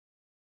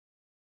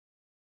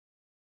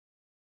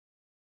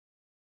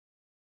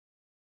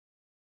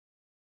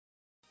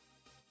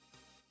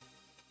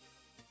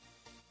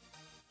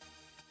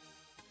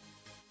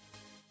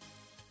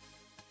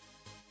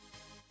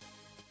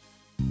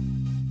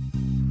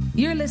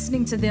You're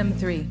listening to Them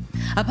Three,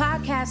 a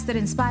podcast that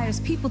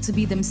inspires people to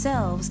be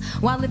themselves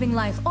while living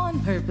life on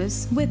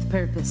purpose with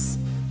purpose.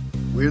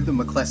 We're the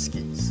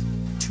McCleskys,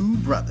 two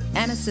brothers.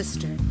 And a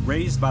sister.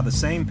 Raised by the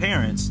same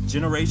parents,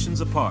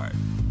 generations apart.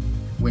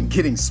 When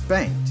getting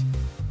spanked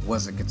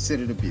wasn't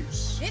considered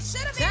abuse. It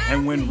should have been.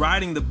 And when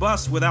riding the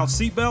bus without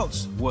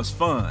seatbelts was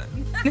fun.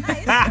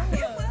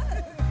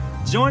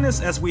 Join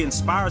us as we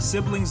inspire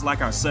siblings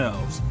like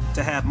ourselves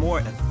to have more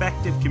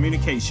effective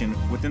communication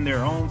within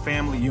their own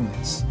family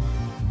units.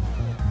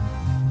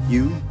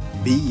 You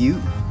be you.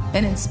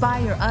 And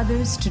inspire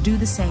others to do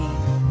the same.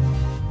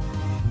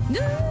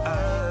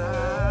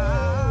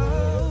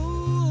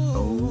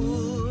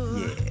 Oh,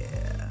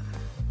 yeah.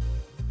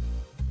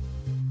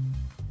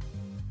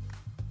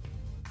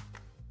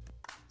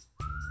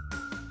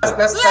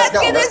 Let's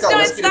get this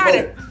joint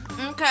started.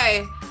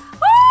 Okay.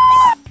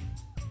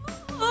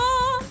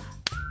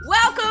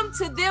 Welcome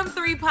to Them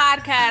Three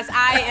Podcast.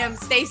 I am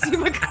Stacey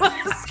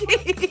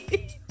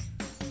McCleskey.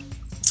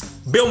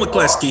 Bill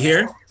McCleskey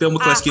here. Bill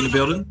McCleskey in the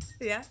building.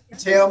 Yeah.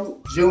 Tim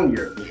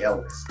Jr., the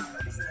eldest.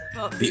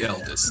 Well, The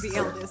eldest. The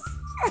eldest.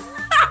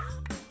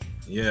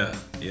 Yeah.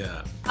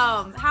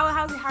 How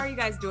are you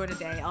guys doing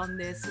today on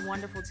this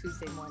wonderful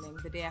Tuesday morning,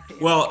 the day after?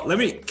 Well,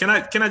 can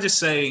I just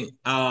say,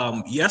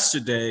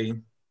 yesterday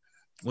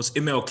was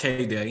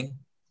MLK Day,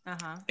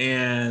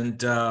 and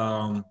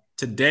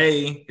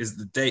today is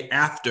the day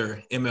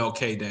after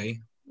MLK Day.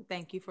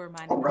 Thank you for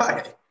reminding All me.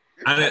 right.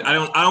 I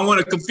don't want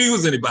to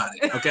confuse anybody,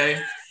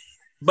 okay?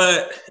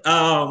 But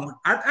I'm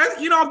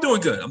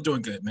doing good. I'm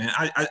doing good, man.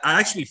 I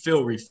actually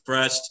feel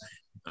refreshed.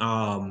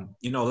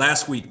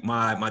 Last week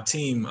my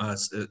team, a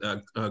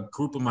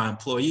group of my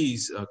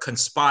employees,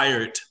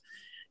 conspired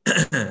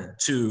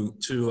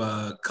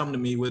to come to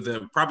me with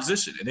a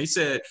proposition, and they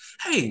said,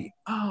 "Hey,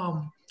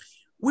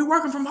 we're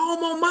working from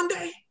home on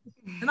Monday,"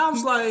 and I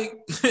was like,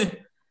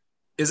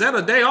 "Is that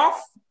a day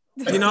off?"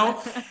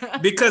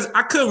 Because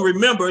I couldn't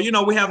remember.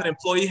 We have an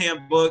employee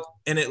handbook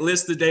and it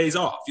lists the days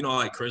off,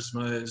 like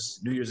Christmas,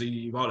 New Year's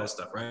Eve, all that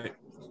stuff, right?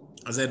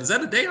 I said, "Is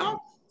that a day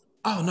off?"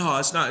 "Oh, no,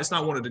 it's not. It's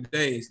not one of the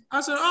days." I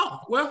said, "Oh,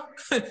 well."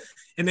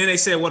 And then they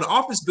said, "Well, the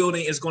office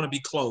building is going to be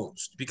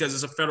closed because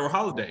it's a federal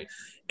holiday."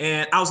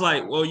 And I was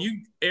like, "Well,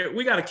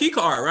 we got a key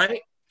card, right?"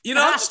 I'm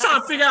just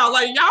trying to figure out,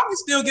 like, y'all can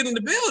still get in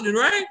the building,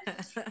 right?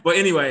 But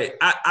anyway,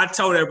 I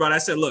told everybody, I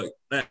said, "Look,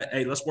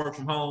 hey, let's work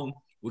from home.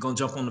 We're going to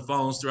jump on the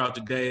phones throughout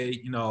the day,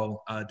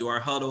 do our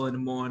huddle in the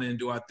morning,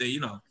 do our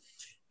thing,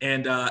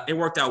 And it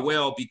worked out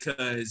well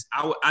because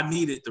I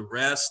needed the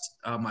rest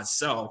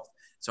myself.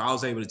 So I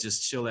was able to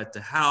just chill at the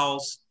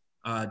house,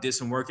 did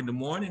some work in the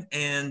morning,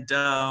 and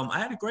I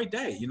had a great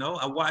day.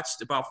 I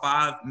watched about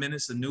 5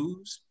 minutes of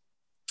news,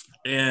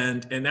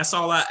 and that's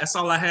all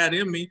I had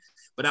in me.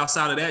 But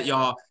outside of that,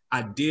 y'all,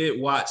 I did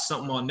watch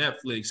something on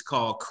Netflix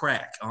called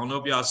Crack. I don't know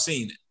if y'all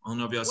seen it.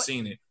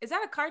 Is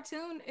that a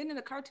cartoon? Isn't it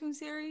a cartoon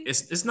series?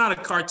 It's not a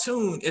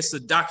cartoon. It's a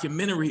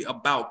documentary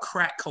about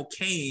crack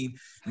cocaine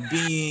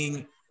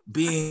being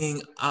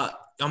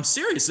I'm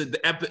serious. The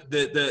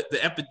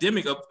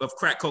epidemic of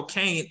crack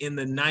cocaine in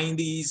the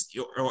 90s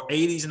or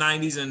 80s,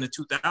 90s, and the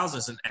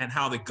 2000s, and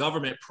how the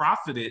government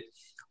profited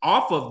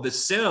off of the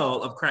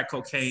sale of crack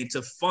cocaine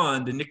to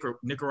fund the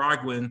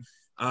Nicaraguan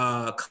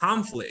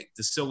conflict,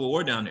 the Civil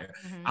War down there,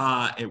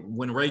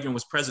 when Reagan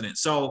was president.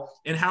 So,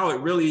 and how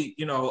it really,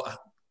 you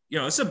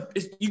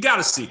got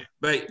to see it.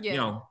 But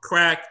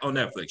Crack on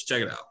Netflix,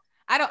 check it out.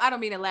 I don't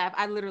mean to laugh.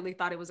 I literally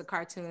thought it was a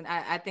cartoon.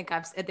 I think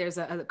there's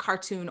a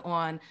cartoon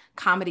on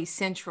Comedy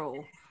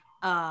Central.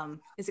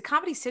 Is it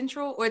Comedy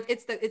Central, or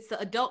it's the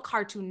Adult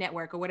Cartoon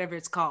Network or whatever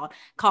it's called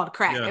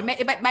Crack? Yeah.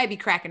 It might be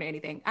Cracking or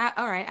anything.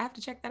 All right, I have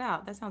to check that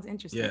out. That sounds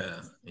interesting.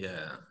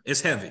 Yeah. It's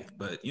heavy,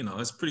 but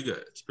it's pretty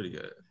good. It's pretty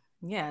good.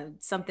 Yeah,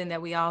 something that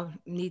we all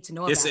need to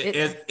know about.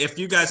 If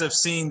you guys have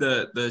seen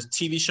the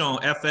TV show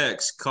on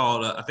FX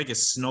called I think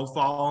it's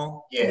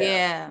Snowfall.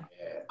 Yeah.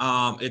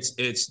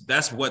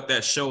 That's what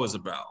that show is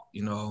about.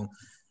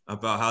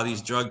 About how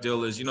these drug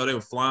dealers, they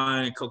were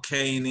flying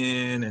cocaine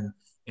in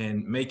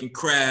and making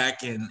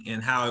crack,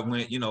 and how it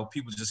went.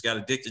 People just got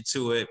addicted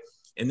to it,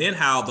 and then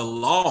how the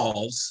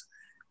laws,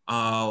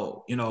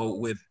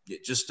 with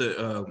just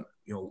a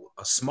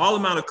small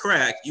amount of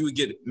crack, you would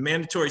get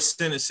mandatory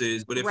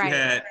sentences, but if you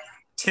had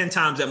 10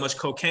 times that much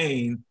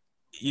cocaine,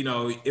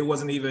 it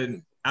wasn't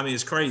even,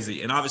 it's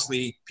crazy. And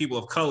obviously people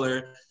of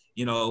color,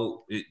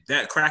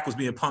 that crack was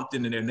being pumped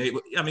into their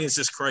neighborhood. It's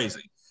just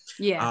crazy.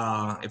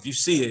 Yeah. If you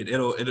see it,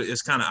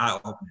 it's kind of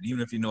eye-opening, even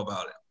if you know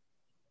about it.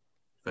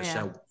 For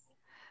sure.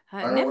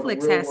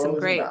 Netflix has some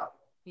great,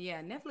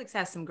 Netflix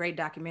has some great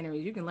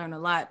documentaries. You can learn a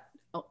lot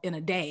in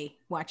a day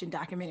watching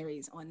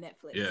documentaries on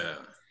Netflix. Yeah.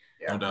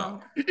 No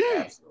doubt.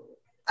 Absolutely.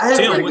 I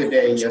had a pretty good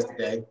day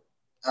yesterday.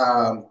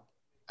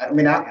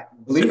 I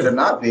believe it or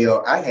not,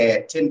 Bill, I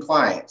had 10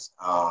 clients.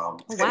 Wow.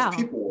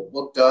 People were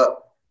booked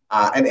up.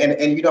 And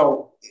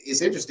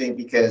it's interesting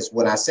because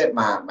when I set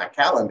my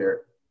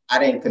calendar, I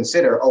didn't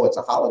consider, it's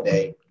a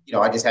holiday.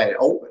 I just had it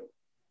open.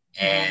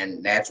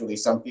 And naturally,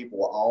 some people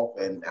were off,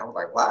 and I was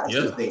like, why is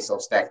this day so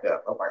stacked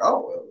up? I was like,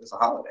 well, it's a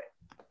holiday.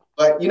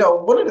 But,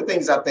 one of the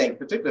things I think,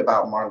 particularly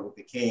about Martin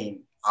Luther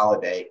King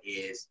holiday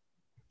is,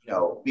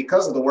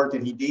 because of the work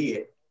that he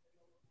did,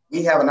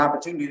 we have an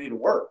opportunity to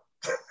work.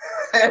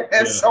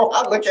 and so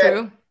I look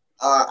at,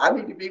 I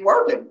need to be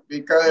working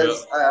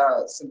because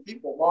some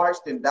people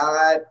marched and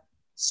died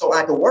so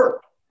I could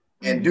work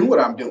and do what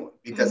I'm doing.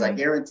 Because I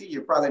guarantee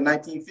you, probably in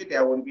 1950,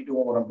 I wouldn't be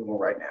doing what I'm doing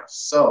right now.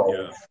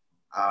 So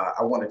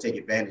I want to take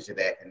advantage of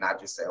that and not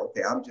just say,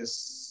 okay, I'm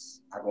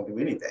just not going to do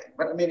anything.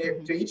 But I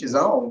mean, to each his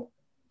own.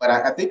 But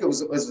I think it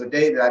was a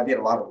day that I did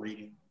a lot of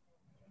reading.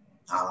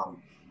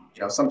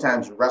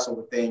 Sometimes you wrestle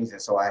with things.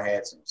 And so I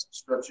had some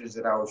scriptures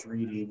that I was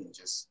reading and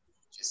just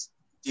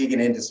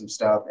digging into some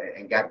stuff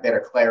and got better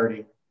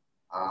clarity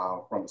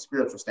from a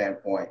spiritual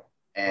standpoint.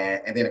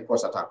 And then, of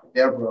course, I talked to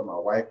Deborah, my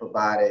wife,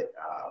 about it.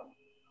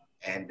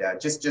 And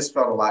just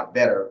felt a lot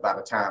better by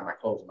the time I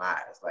closed my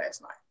eyes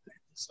last night.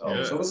 So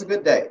it was a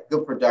good day,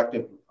 good,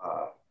 productive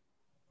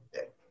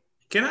day.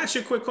 Can I ask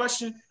you a quick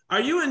question? Are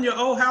you in your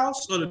old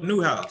house or the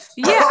new house?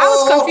 Yeah, I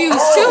was confused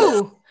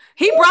too.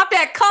 He brought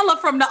that color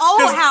from the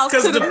old house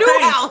to the new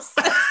house.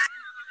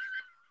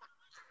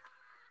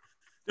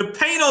 The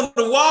paint on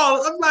the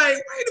wall. I'm like,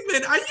 wait a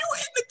minute. Are you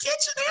in the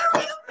kitchen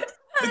area?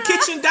 The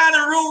kitchen,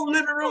 dining room,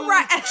 living room,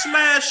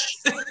 slash.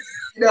 It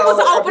was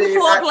an open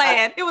floor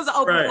plan. It was an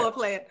open floor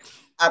plan.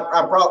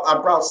 I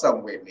brought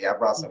something with me.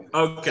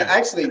 Okay.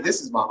 Actually, this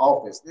is my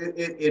office.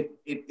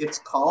 It's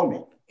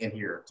calming in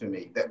here to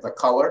me. The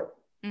color.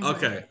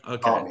 Okay.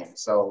 Calming.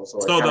 So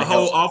the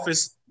whole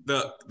office.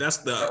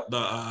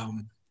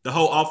 The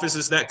whole office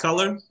is that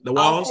color. The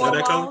walls are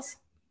that color.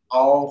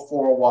 All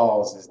four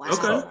walls is this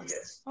color.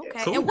 Yes. Okay.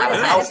 Yes. Cool. And what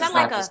is that? Is that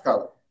like this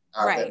color?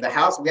 The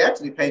house. We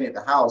actually painted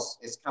the house.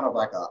 It's kind of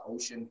like an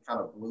ocean kind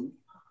of blue.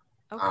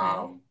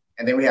 Okay.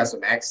 And then we have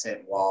some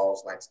accent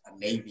walls, like a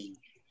navy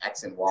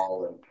accent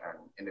wall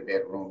in the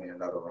bedroom in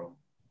another room.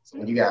 So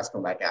when you guys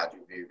come back out,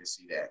 you'll be able to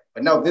see that.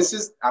 But no,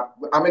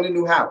 I'm in a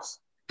new house.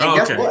 And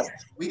guess what?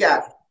 We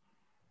got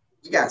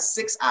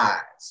 6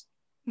 eyes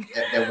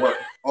that work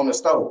on the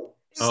stove.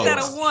 Instead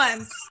of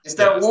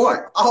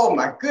one. Oh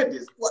my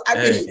goodness. Well, I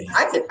mean,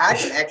 I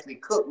can actually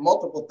cook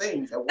multiple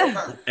things at one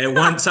time.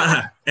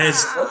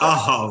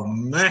 Oh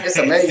man. It's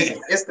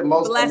amazing. It's the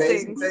most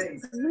amazing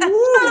thing.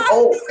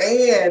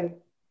 And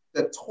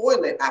the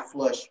toilet I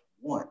flush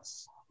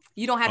once.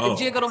 You don't have to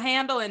jiggle the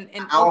handle and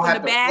open the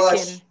back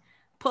and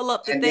pull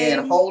up the thing. And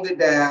then hold it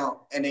down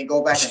and then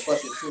go back and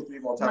flush it 2 or 3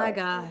 more times. My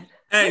God.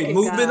 Hey,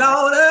 moving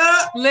on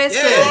up.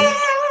 Listen. Yeah.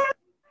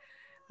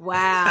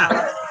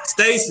 Wow.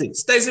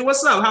 Stacy,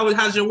 what's up?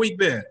 How's your week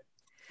been?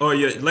 Or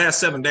your last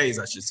 7 days,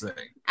 I should say.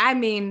 I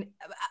mean,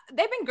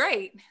 they've been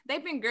great.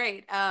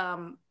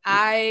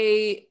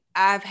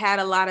 I've had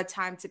a lot of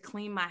time to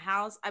clean my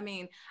house. I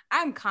mean,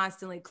 I'm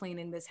constantly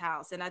cleaning this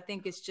house. And I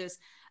think it's just,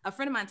 a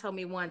friend of mine told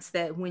me once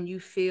that when you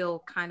feel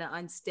kind of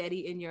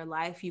unsteady in your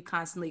life, you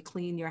constantly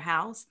clean your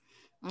house.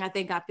 And I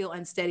think I feel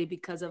unsteady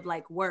because of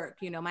like work.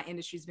 My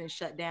industry's been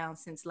shut down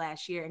since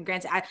last year. And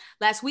granted,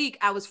 last week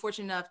I was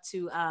fortunate enough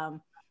to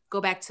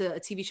go back to a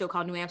TV show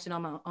called New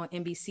Amsterdam on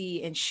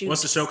NBC and shoot.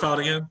 What's the show called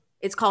again?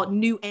 It's called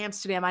New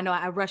Amsterdam. I know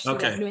I rushed through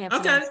that. New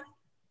Amsterdam. Okay.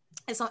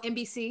 It's on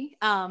NBC.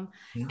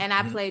 And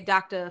I played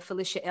Dr.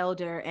 Felicia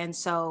Elder. And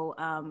so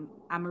I'm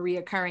a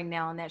reoccurring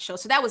now on that show.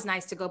 So that was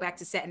nice to go back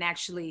to set and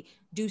actually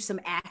do some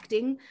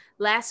acting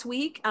last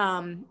week,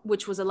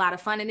 which was a lot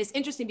of fun. And it's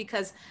interesting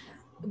because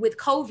with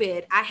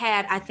COVID, I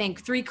had, I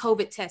think, 3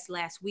 COVID tests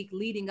last week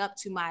leading up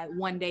to my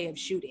 1 day of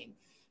shooting.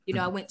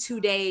 I went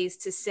 2 days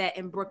to set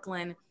in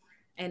Brooklyn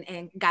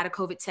and got a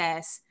COVID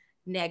test,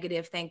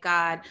 negative, thank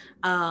God.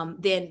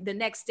 Then the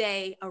next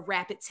day, a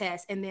rapid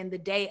test. And then the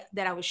day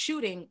that I was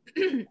shooting,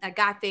 I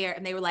got there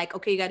and they were like,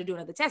 okay, you got to do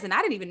another test. And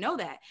I didn't even know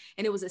that.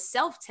 And it was a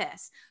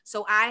self-test.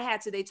 So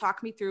they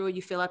talked me through it.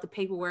 You fill out the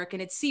paperwork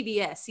and it's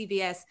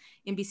CVS.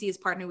 NBC is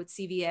partnered with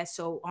CVS.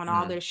 So on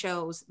all their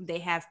shows, they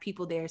have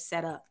people there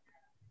set up.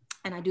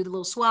 And I do the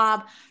little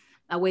swab.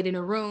 I wait in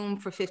a room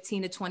for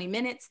 15 to 20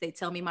 minutes. They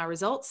tell me my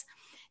results.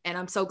 And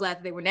I'm so glad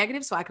that they were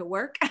negative so I could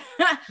work.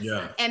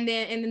 Yeah. And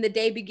then the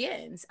day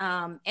begins.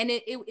 And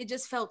it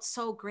just felt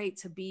so great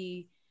to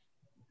be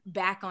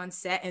back on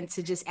set and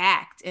to just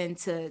act and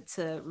to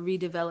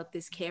redevelop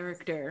this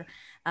character.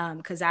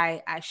 Because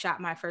I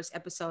shot my first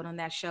episode on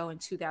that show in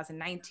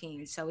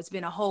 2019. So it's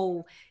been a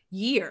whole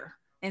year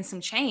and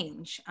some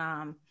change.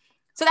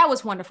 So that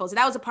was wonderful. So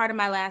that was a part of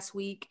my last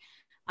week.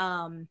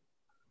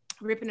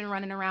 Ripping and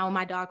running around with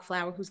my dog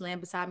Flower, who's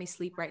laying beside me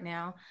asleep right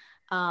now.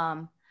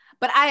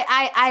 But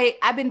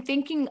I've been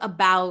thinking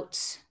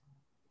about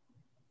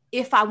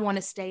if I want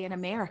to stay in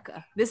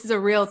America. This is a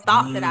real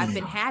thought that I've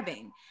been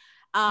having.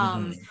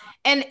 And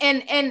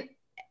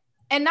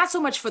not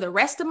so much for the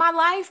rest of my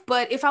life,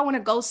 but if I want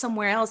to go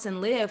somewhere else and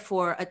live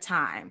for a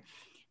time.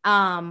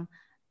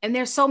 And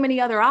there's so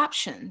many other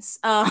options.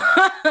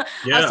 I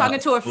was talking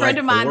to a friend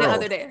of mine the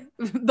other day,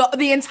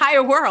 the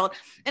entire world.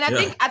 And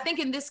I think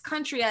in this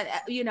country,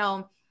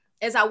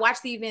 as I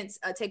watch the events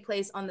take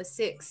place on the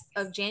 6th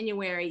of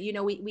January,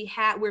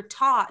 we're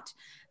taught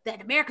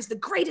that America's the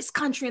greatest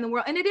country in the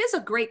world. And it is a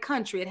great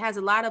country. It has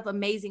a lot of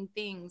amazing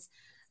things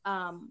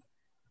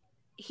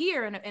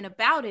here and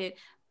about it.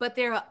 But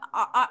there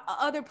are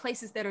other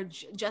places that are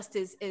just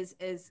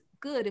as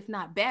good, if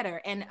not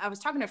better. And I was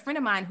talking to a friend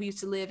of mine who used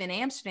to live in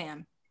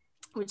Amsterdam.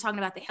 We were talking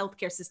about the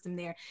healthcare system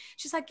there.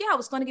 She's like, yeah, I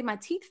was going to get my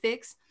teeth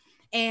fixed.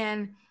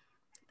 And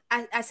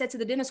I said to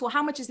the dentist, well,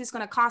 how much is this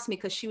going to cost me?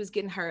 Because she was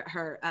getting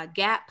her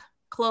gap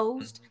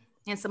closed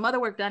and some other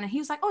work done. And he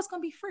was like, oh, it's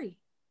going to be free.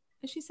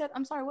 And she said,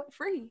 I'm sorry, what,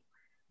 free?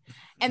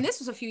 And this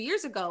was a few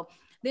years ago.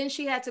 Then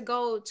she had to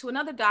go to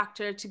another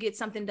doctor to get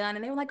something done.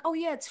 And they were like, oh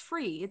yeah, it's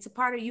free. It's a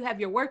part of, you have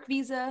your work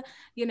visa,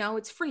 you know,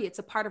 it's free. It's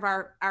a part of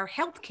our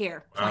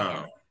healthcare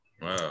plan.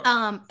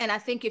 Wow. And I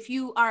think if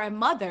you are a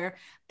mother,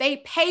 they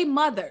pay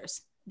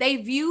mothers. They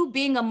view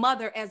being a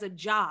mother as a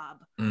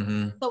job.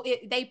 So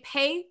they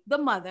pay the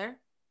mother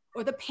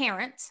or the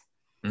parent,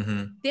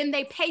 then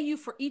they pay you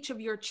for each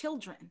of your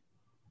children.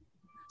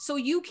 So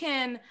you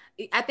can,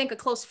 I think a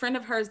close friend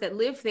of hers that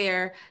lived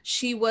there,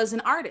 she was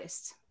an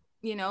artist,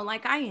 you know,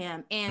 like I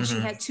am. And she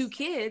had 2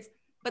 kids,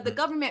 but the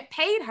government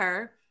paid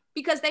her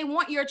because they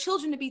want your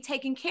children to be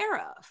taken care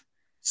of.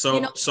 So,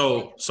 you know,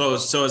 so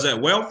is that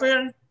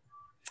welfare?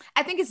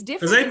 I think it's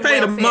different. Because they pay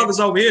welfare. The mothers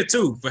over here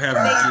too for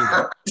having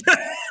kids.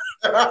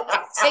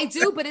 They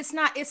do, but it's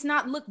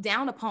not looked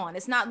down upon.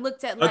 It's not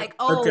looked at like,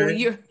 oh,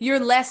 okay, you're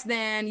less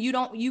than,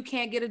 you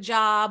can't get a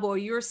job, or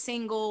you're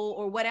single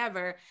or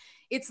whatever.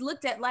 It's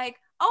looked at like,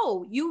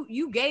 oh,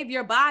 you gave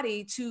your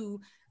body to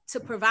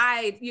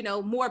provide, you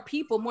know, more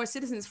people, more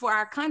citizens for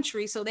our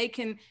country so they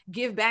can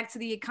give back to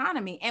the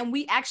economy. And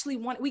we actually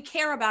we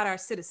care about our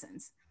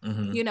citizens.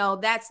 You know,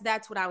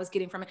 that's what I was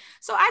getting from it.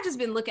 So I've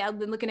been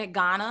looking at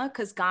Ghana,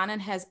 because Ghana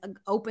has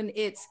opened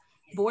its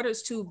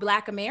borders to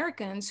Black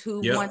Americans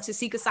who want to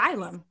seek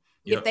asylum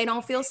if they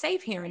don't feel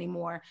safe here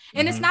anymore.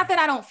 And it's not that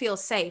I don't feel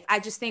safe. I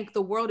just think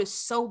the world is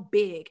so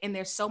big and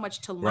there's so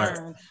much to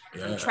learn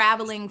from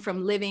traveling,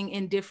 from living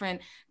in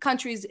different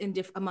countries,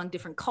 among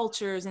different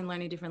cultures, and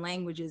learning different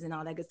languages and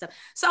all that good stuff.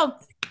 So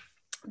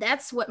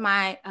that's what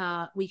my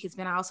week has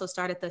been. I also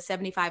started the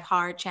 75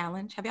 Hard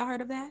Challenge. Have y'all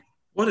heard of that?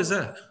 What is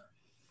that?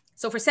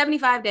 So for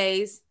 75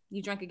 days,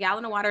 you drink a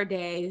gallon of water a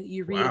day.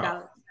 You read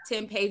about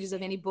 10 pages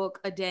of any book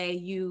a day.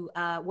 You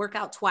work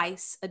out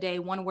twice a day.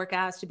 One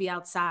workout has to be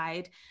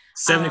outside.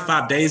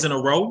 75 days in a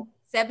row?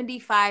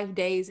 75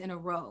 days in a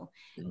row.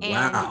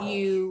 Wow. And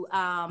you...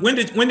 when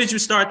did you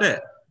start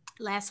that?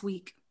 Last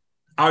week.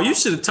 Oh, you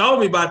should have told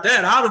me about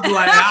that. I would be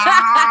like,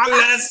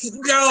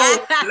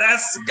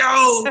 let's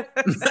go.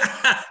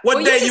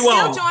 What day you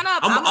on? Join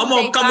up. I'm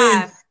gonna come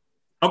 5. In.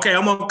 Okay,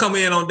 I'm gonna come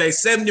in on day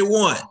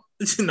 71.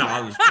 No, I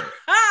was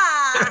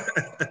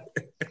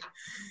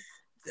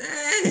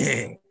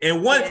Dang.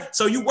 And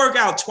so you work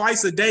out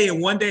twice a day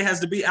and one day has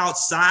to be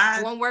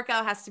outside? One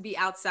workout has to be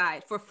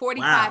outside for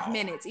 45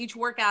 minutes. Each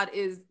workout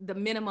is the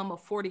minimum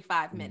of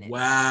 45 minutes.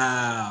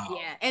 Wow.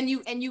 Yeah. And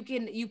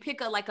you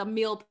pick a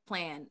meal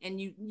plan and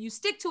you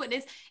stick to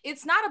it.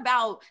 It's not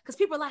about, because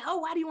people are like, oh,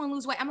 why do you want to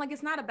lose weight? I'm like,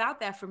 it's not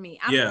about that for me.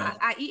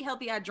 I eat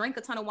healthy. I drink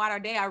a ton of water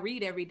a day. I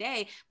read every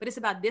day, but it's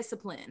about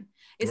discipline.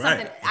 It's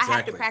something I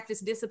have to practice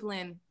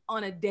discipline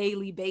on a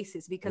daily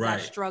basis because I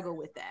struggle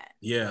with that.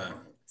 Yeah.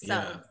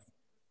 So,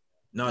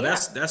 no,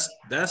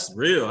 that's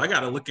real. I got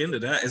to look into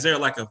that. Is there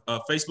like a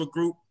Facebook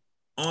group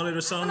on it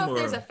or something? I don't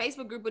know if there's a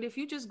Facebook group, but if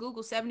you just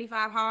Google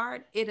 75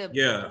 Hard,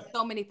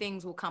 so many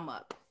things will come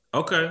up.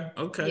 Okay.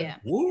 Yeah.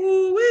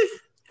 Woo-wee.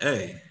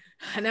 Hey,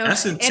 I know.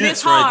 That's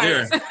intense right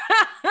there.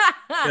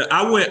 Yeah,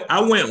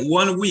 I went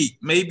 1 week,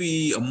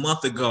 maybe a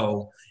month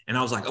ago, and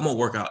I was like, I'm gonna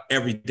work out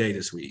every day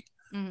this week.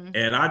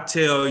 And I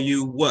tell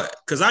you what,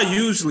 because I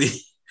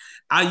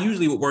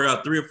usually would work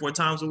out 3 or 4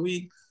 times a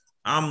week.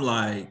 I'm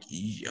like,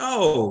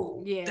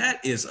 yo,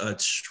 that is a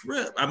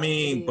trip. I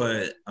mean,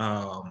 but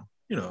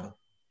you know,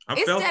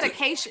 it's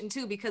dedication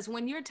too, because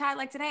when you're tired,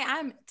 like today,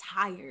 I'm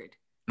tired.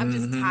 I'm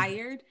just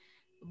tired.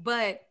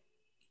 But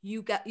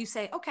you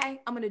say,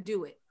 okay, I'm gonna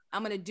do it.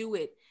 I'm gonna do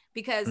it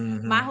because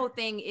my whole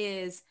thing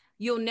is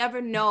you'll never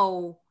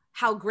know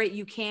how great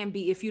you can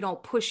be if you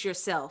don't push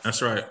yourself.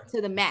 That's right. To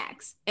the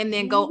max, and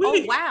then go,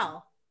 oh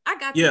wow, I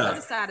got the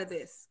other side of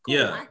this. Cool.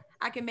 Yeah,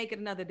 I can make it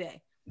another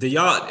day.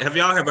 Have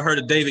y'all ever heard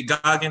of David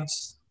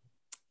Goggins?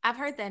 I've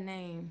heard that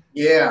name.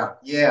 Yeah.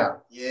 He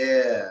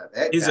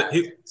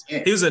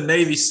was a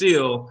Navy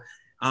SEAL.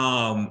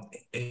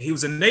 He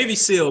was a Navy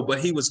SEAL, but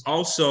he's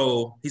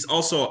also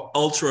an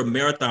ultra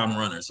marathon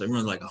runner. So he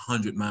runs like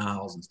 100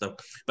 miles and stuff.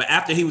 But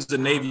after he was a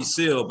Navy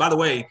SEAL, by the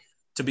way,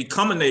 to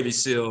become a Navy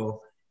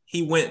SEAL,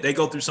 they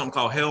go through something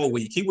called Hell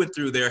Week. He went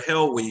through their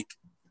Hell Week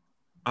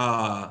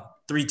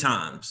 3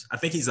 times. I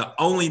think he's the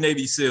only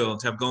Navy SEAL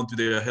to have gone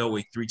through their Hell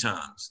Week 3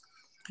 times.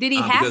 Did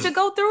he have to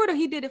go through it, or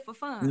he did it for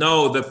fun?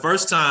 No, the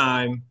first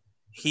time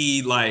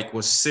he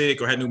was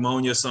sick or had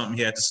pneumonia or something,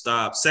 he had to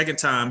stop. Second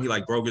time he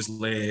broke his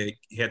leg,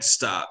 he had to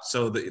stop.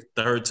 So the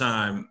third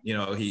time,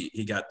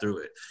 he got through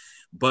it.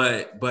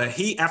 But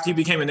he, after he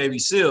became a Navy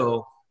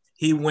SEAL,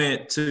 he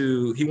wanted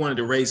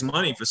to raise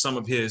money for some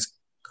of his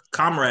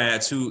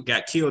comrades who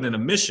got killed in a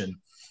mission.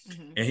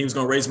 and he was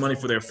going to raise money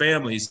for their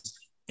families.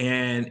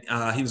 And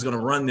he was going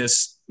to run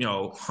this,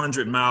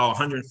 100-mile,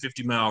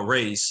 150-mile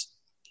race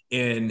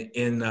in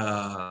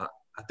I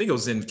think it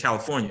was in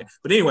California.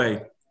 But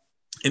anyway,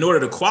 in order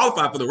to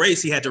qualify for the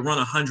race, he had to run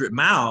 100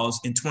 miles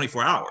in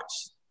 24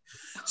 hours.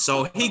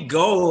 So he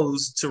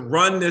goes to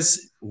run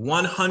this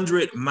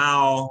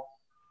 100-mile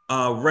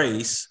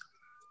race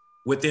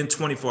within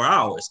 24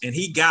 hours. And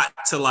he got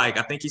to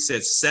I think he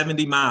said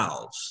 70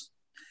 miles.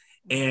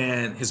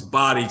 And his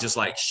body just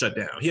shut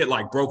down. He had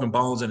broken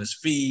bones in his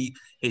feet.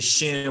 His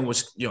shin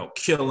was,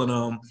 killing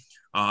him.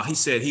 He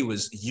said he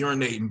was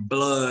urinating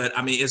blood.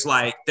 I mean, it's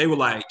they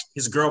were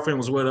his girlfriend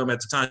was with him at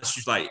the time.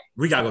 She's like,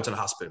 we gotta go to the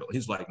hospital.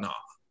 He's like, no,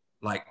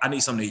 I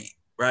need something to eat,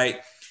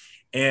 right?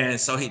 And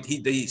so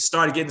he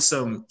started getting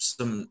some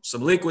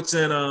liquids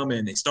in him,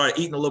 and he started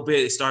eating a little bit.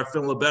 He started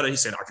feeling a little better. He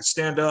said, I can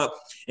stand up,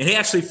 and he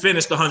actually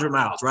finished the 100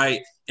 miles,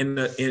 right,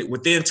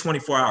 within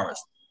 24 hours.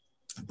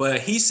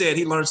 But he said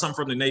he learned something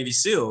from the Navy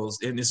SEALs,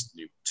 and this,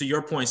 to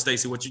your point,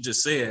 Stacey, what you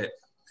just said.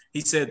 He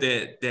said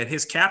that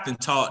his captain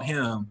taught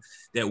him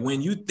that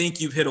when you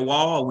think you've hit a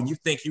wall, when you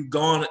think you've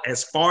gone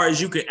as far as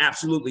you can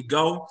absolutely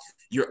go,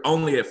 you're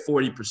only at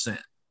 40%.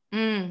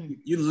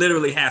 You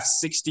literally have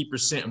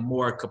 60%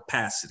 more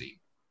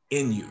capacity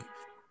in you.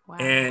 Wow.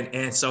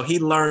 And so he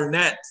learned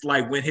that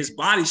when his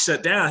body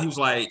shut down, he was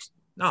like,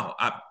 no,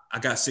 I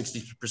got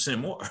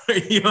 60% more.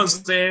 You know what I'm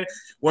saying?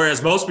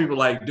 Whereas most people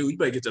dude, you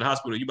better get to the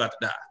hospital. You about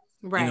to die.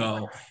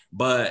 Right.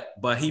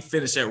 But he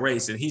finished that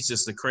race, and he's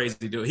just a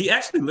crazy dude. He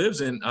actually lives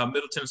in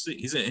Middle Tennessee.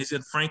 He's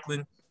in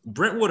Franklin,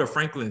 Brentwood or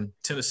Franklin,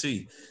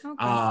 Tennessee. Okay.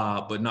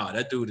 But no,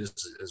 that dude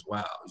is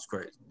wild. He's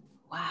crazy.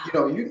 Wow.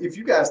 If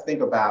you guys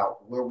think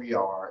about where we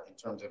are in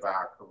terms of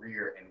our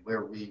career and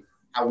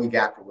how we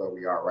got to where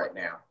we are right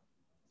now.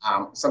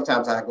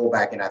 Sometimes I go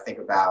back and I think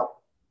about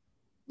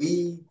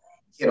we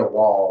hit a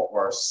wall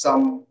or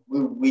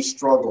we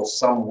struggle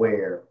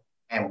somewhere,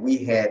 and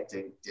we had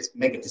to just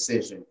make a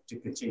decision to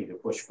continue to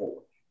push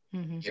forward.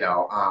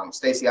 Mm-hmm.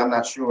 Stacey, I'm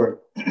not sure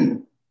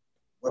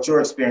what your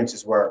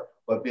experiences were,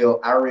 but Bill,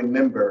 I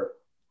remember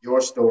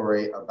your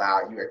story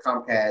about you at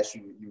Comcast.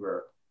 You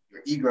were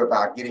eager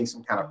about getting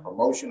some kind of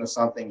promotion or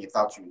something. You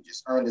thought you would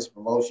just earn this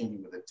promotion.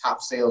 You were the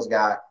top sales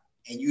guy,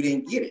 and you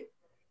didn't get it.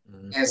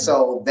 Mm-hmm. And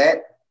so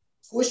that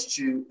pushed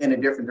you in a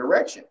different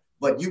direction.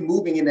 But you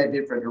moving in that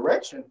different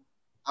direction,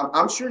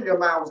 I'm sure your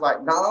mind was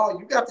like, no,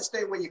 you got to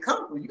stay where you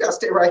come from. You got to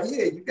stay right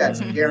here. You got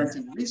some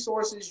guaranteed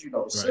resources,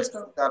 the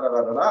system,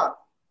 da.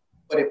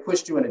 But it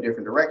pushed you in a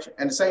different direction.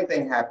 And the same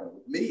thing happened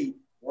with me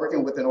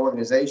working with an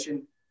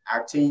organization.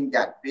 Our team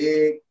got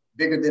bigger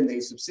than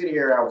the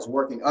subsidiary I was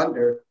working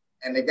under.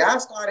 And the guy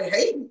started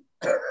hating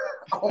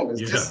on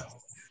us,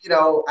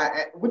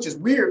 which is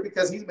weird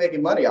because he's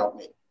making money off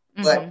me.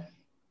 Mm-hmm. But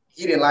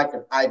he didn't like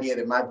the idea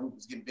that my group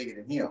was getting bigger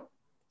than him.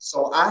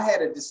 So I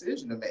had a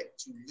decision to make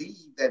to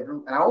leave that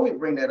group. And I only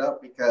bring that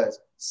up because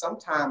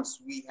sometimes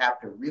we have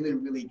to really,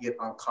 really get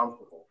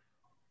uncomfortable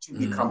to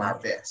become our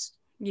best.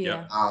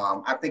 Yeah.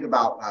 I think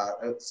about,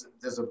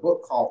 there's a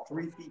book called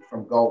 3 Feet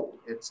from Gold.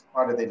 It's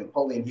part of the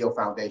Napoleon Hill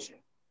Foundation,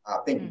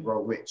 Think and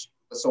Grow Rich.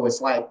 So it's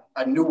like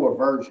a newer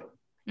version.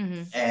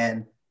 Mm-hmm.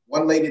 And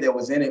one lady that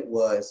was in it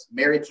was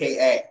Mary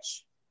Kay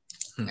Ash.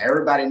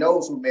 Everybody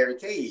knows who Mary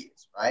Kay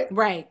is, right?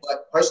 Right.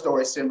 But her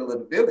story is similar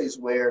to Billy's,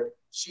 where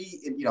she,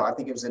 I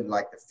think it was in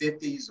the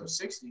 50s or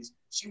 60s.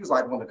 She was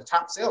one of the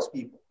top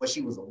salespeople, but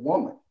she was a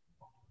woman.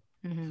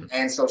 Mm-hmm.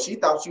 And so she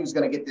thought she was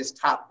going to get this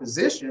top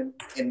position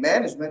in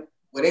management,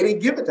 but they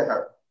didn't give it to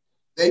her.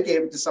 They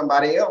gave it to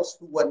somebody else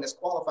who wasn't as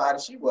qualified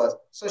as she was.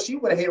 So she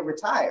went ahead and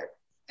retired.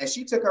 And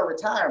she took her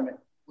retirement,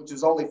 which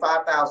was only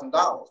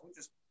 $5,000, which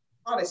is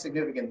probably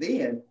significant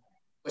then.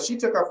 But she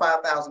took her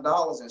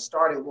 $5,000 and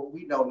started what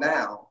we know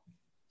now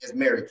as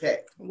Mary Kay.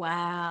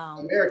 Wow.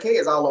 And Mary Kay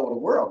is all over the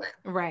world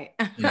now. Right.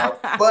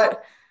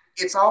 But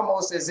it's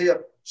almost as if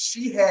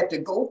she had to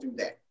go through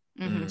that.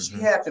 Mm-hmm. She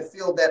had to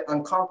feel that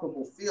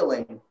uncomfortable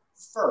feeling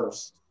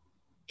first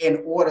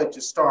in order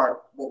to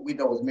start what we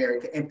know as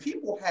Mary Kay. And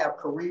people have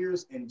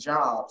careers and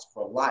jobs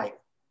for life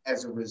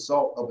as a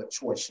result of a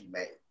choice she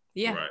made.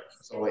 Yeah. Right.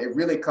 So it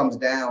really comes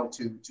down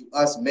to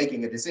us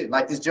making a decision,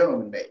 like this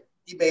gentleman made.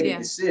 He made a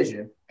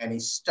decision and he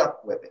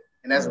stuck with it.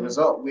 And as a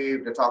result, we're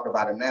able to talk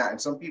about it now.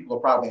 And some people are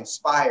probably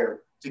inspired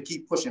to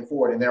keep pushing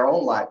forward in their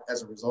own life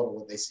as a result of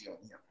what they see on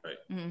him. Right.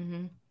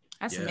 Mm-hmm.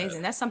 That's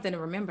amazing. That's something to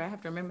remember. I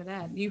have to remember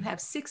that. You have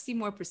 60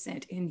 more %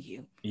 in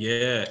you.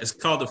 Yeah. It's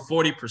called the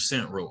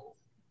 40% rule.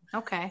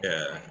 Okay.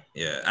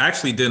 Yeah. I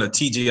actually did a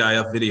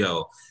TGIF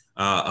video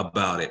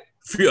about it.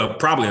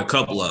 Probably a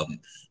couple of them.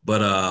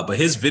 But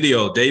his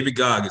video, David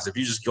Goggins, if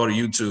you just go to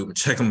YouTube and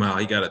check him out,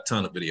 he got a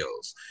ton of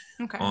videos.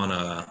 Okay. On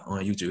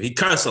YouTube. He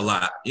cuss a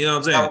lot. You know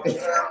what I'm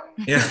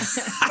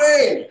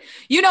saying?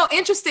 Yeah.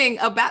 Interesting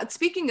about,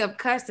 speaking of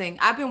cussing,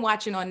 I've been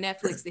watching on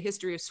Netflix the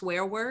history of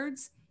swear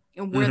words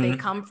and where they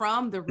come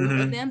from, the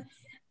root of them.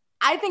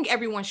 I think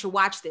everyone should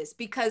watch this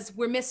because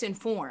we're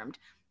misinformed,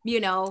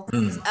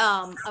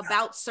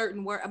 about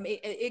certain words. I mean,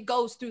 it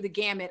goes through the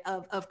gamut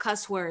of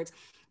cuss words.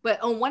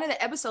 But on one of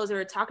the episodes, they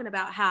were talking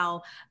about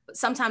how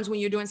sometimes when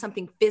you're doing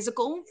something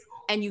physical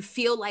and you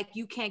feel like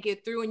you can't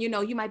get through, and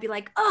you might be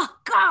like, oh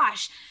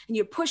gosh, and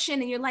you're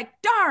pushing and you're like,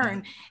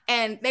 darn.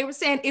 And they were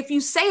saying, if you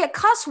say a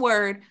cuss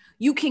word,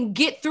 you can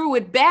get through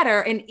it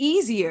better and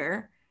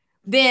easier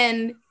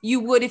than you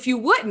would if you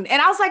wouldn't.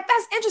 And I was like,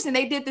 that's interesting.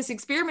 They did this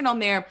experiment on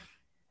there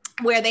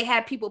where they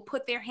had people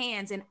put their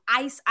hands in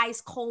ice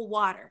cold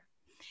water.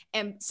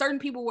 And certain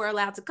people were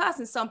allowed to cuss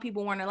and some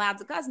people weren't allowed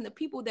to cuss. And the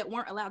people that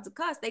weren't allowed to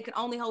cuss, they could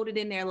only hold it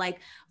in there like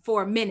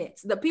for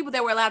minutes. The people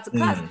that were allowed to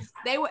cuss,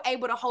 they were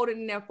able to hold it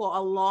in there for a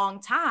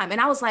long time.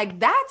 And I was like,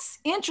 that's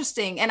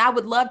interesting. And I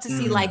would love to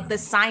see like the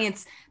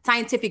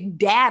scientific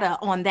data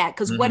on that.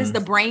 Because what is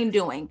the brain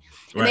doing?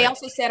 And they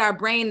also said our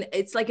brain,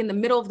 it's like in the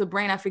middle of the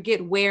brain, I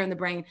forget where in the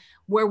brain,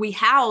 where we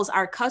house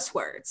our cuss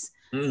words.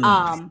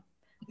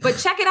 But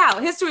check it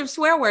out. History of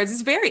Swear Words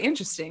is very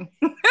interesting.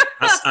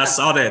 I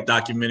saw that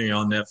documentary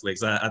on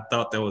Netflix. I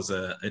thought that was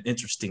an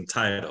interesting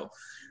title.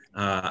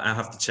 I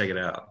have to check it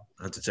out.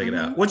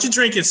 What you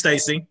drinking,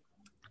 Stacey?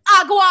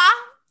 Agua.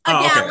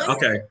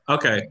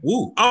 Okay.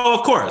 Woo. Oh,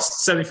 of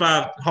course.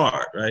 75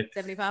 hard, right?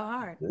 75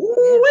 hard.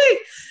 Woo-wee.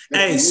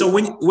 Hey, so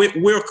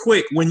real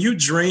quick, when you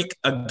drink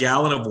a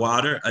gallon of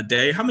water a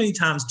day, how many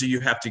times do you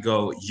have to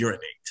go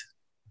urinate?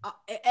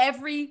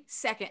 Every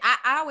second.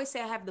 I always say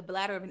I have the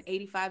bladder of an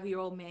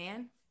 85-year-old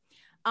man.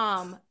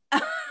 I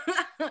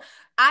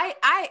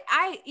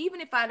even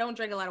if I don't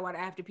drink a lot of water,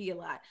 I have to pee a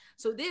lot.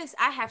 So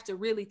I have to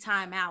really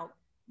time out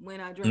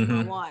when I drink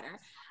my water.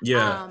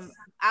 Yeah.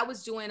 I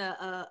was doing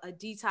a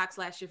detox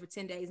last year for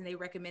 10 days, and they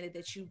recommended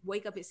that you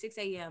wake up at 6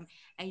 a.m.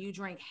 and you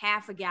drink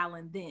half a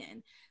gallon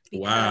then.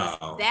 Because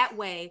that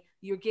way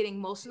you're getting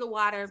most of the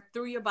water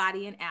through your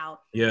body and out.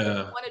 Yeah. If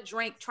you want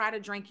to try to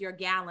drink your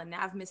gallon.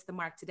 Now I've missed the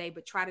mark today,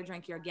 but try to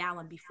drink your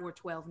gallon before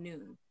 12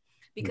 noon.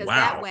 Because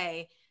that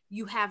way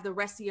you have the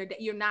rest of your day.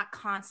 You're not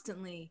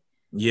constantly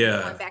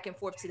going back and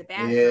forth to the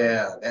bathroom.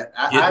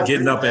 Yeah.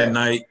 Getting up at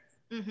night.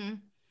 Mm-hmm.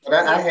 But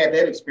I had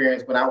that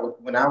experience when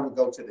I would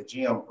go to the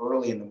gym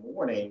early in the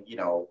morning,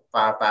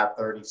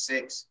 5:30,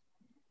 6.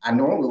 I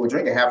normally would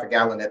drink a half a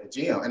gallon at the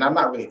gym, and I'm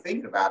not really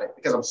thinking about it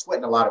because I'm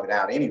sweating a lot of it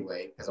out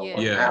anyway because I'm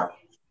working out.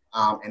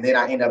 And then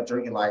I end up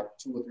drinking like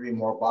 2 or 3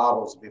 more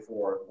bottles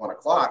before 1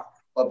 o'clock.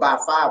 But by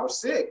 5 or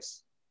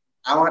 6,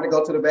 I don't have to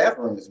go to the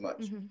bathroom as much.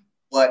 Mm-hmm.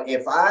 But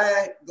if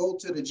I go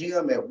to the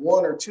gym at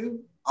 1 or 2,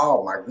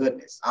 oh my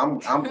goodness, I'm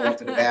going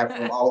to the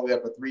bathroom all the way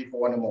up to 3,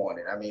 4 in the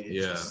morning. I mean,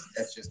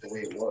 that's just the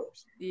way it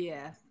works.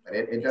 Yeah. But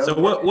it does. So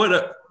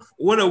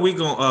what are we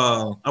going?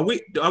 Are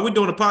we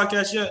doing a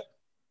podcast yet?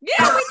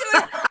 Yeah, we do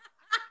it.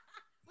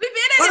 We've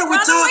been in it,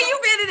 brother. Where you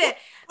been in it?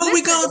 What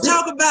we gonna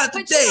talk about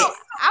today?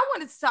 I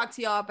wanted to talk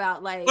to y'all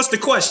about what's the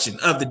question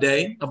of the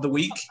day, of the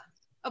week?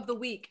 Of the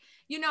week.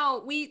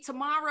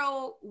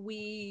 Tomorrow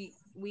we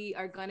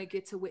are gonna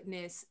get to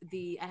witness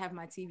I have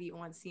my TV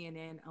on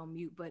CNN on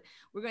mute, but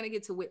we're gonna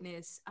get to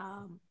witness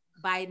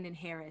Biden and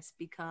Harris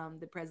become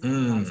the president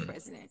and vice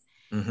president.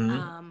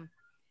 Mm-hmm.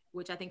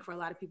 Which I think for a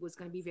lot of people is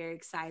going to be very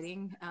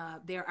exciting.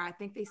 There are, I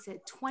think they said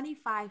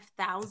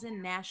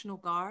 25,000 National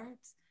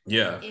Guards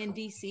in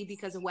DC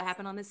because of what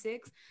happened on the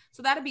 6th.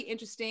 So that'll be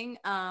interesting.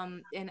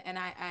 And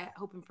I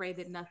hope and pray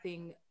that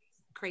nothing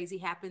crazy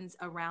happens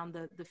around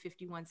the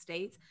 51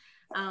 states.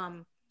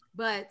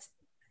 But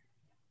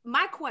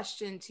my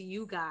question to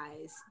you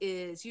guys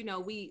is,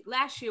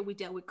 last year we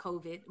dealt with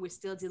COVID. We're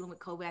still dealing with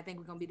COVID. I think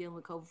we're going to be dealing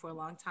with COVID for a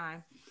long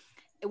time.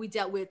 We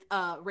dealt with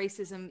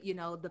racism,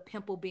 the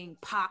pimple being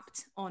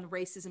popped on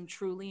racism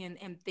truly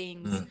and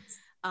things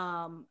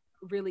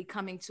really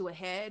coming to a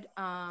head.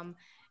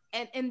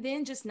 And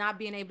then just not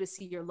being able to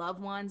see your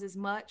loved ones as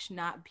much,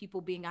 not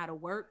people being out of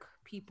work,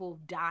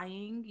 people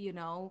dying,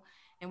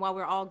 and while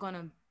we're all going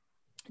to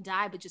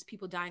die, but just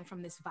people dying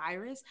from this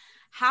virus.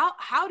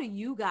 How do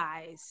you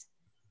guys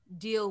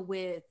deal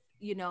with,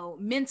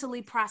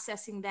 mentally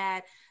processing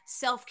that,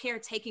 self-care,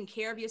 taking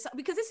care of yourself?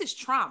 Because this is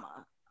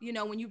trauma.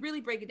 When you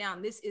really break it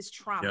down, this is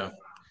trauma.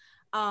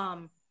 Yeah.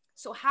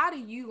 So how do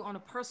you, on a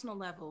personal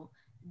level,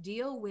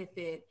 deal with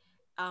it?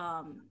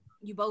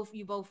 You both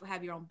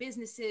have your own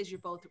businesses. You're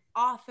both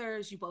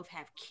authors. You both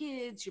have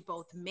kids. You're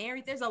both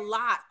married. There's a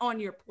lot on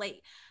your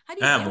plate. How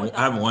do you deal with that?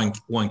 I have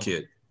one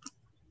kid.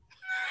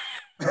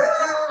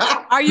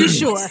 Are you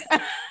sure?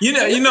 You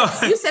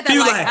said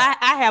that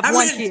I have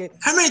one kid.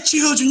 How many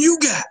children you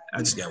got? I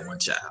just got one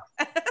child.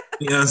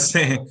 You know what I'm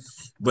saying?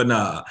 But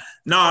no,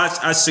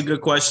 that's a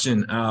good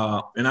question.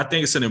 And I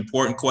think it's an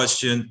important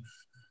question.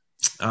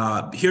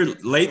 Here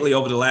lately,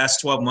 over the last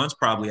 12 months,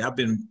 probably, I've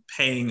been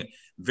paying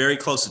very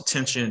close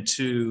attention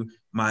to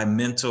my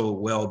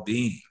mental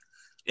well-being.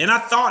 And I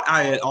thought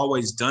I had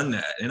always done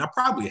that. And I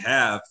probably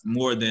have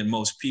more than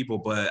most people,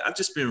 but I've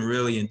just been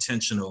really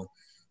intentional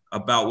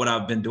about what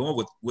I've been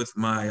doing with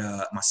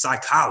my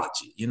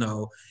psychology,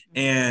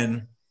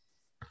 And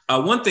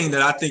one thing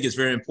that I think is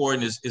very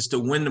important is to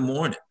win the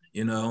morning,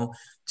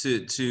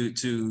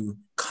 to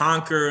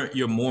conquer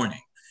your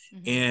morning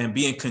and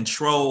be in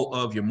control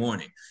of your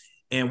morning.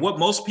 And what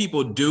most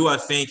people do, I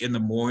think, in the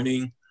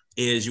morning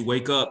is you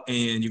wake up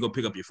and you go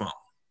pick up your phone.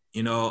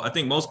 You know, I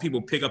think most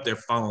people pick up their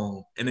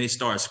phone and they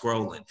start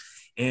scrolling.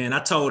 And I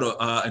told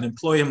an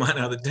employee of mine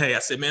the other day, I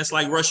said, man, it's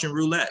like Russian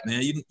roulette,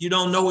 man. You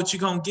don't know what you're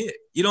going to get.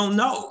 You don't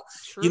know.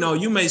 True. You know,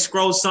 you may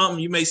scroll something,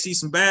 you may see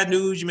some bad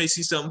news, you may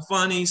see something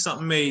funny,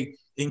 something may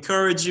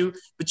encourage you,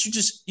 but you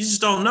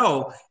just don't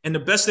know. And the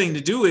best thing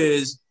to do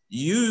is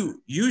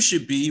we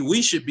should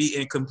be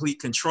in complete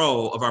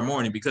control of our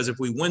morning, because if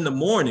we win the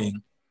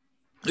morning,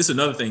 this is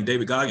another thing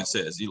David Goggins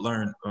says, you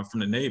learn from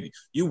the Navy,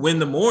 you win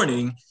the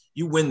morning,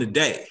 you win the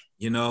day,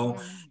 you know?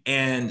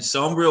 And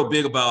so I'm real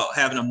big about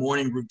having a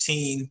morning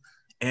routine,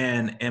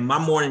 and my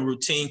morning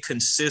routine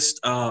consists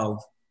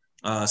of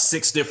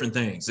 6 different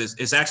things.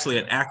 It's actually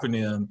an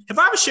acronym. Have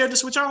I ever shared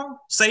this with y'all?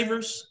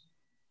 SAVERS?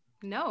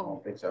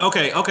 No. So.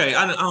 Okay.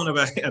 I don't know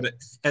about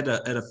at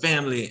a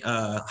family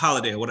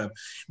holiday or whatever,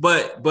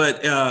 but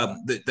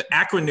the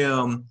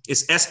acronym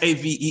is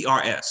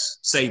SAVERS,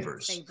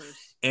 SAVERS.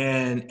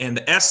 And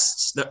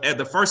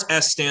the first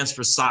S stands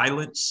for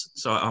silence.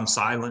 So I'm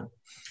silent.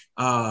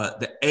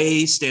 The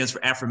A stands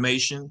for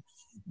affirmation.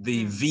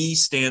 The V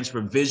stands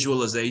for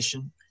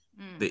visualization.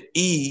 The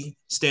E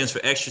stands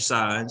for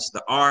exercise.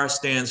 The R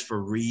stands for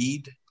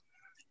read.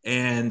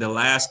 And the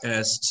last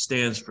S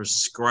stands for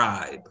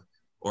scribe,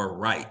 or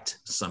write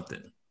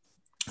something.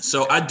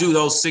 So I do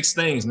those 6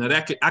 things. Now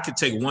I could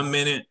take 1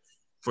 minute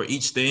for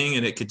each thing,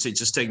 and it could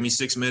just take me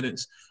 6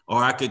 minutes,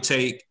 or I could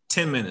take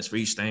 10 minutes for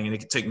each thing, and it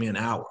could take me an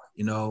hour,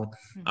 you know,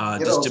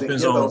 just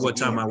depends on what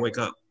time I wake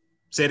up.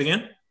 Say it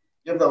again.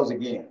 Give those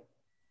again.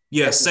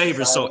 Yeah,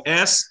 SAVERS. So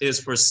S is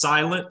for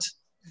silent,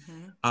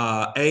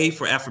 A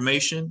for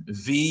affirmation,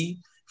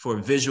 V for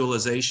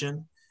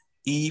visualization,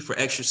 E for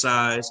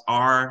exercise,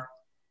 R,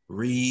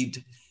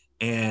 read,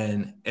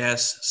 and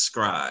S,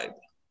 scribe,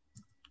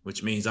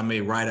 which means I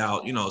may write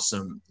out, you know,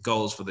 some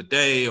goals for the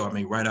day, or I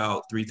may write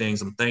out 3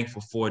 things I'm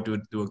thankful for,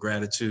 do a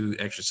gratitude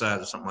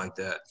exercise or something like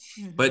that.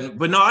 But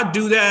no, I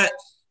do that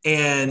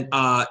and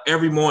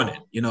every morning,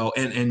 you know,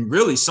 and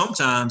really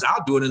sometimes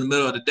I'll do it in the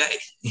middle of the day.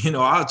 You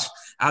know,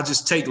 I'll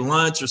just take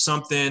lunch or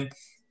something,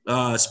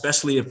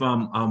 especially if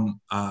I'm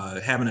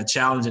having a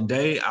challenging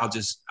day. I'll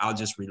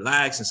just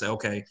relax and say,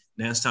 okay,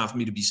 now it's time for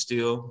me to be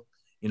still,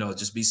 you know,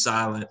 just be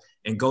silent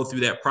and go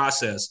through that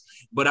process.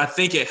 But I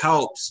think it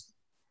helps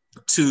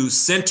to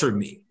center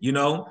me, you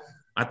know.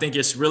 I think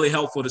it's really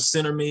helpful to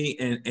center me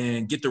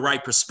and get the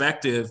right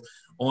perspective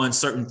on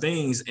certain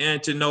things,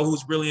 and to know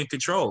who's really in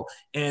control.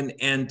 And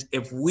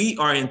if we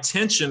are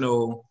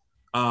intentional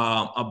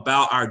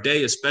about our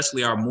day,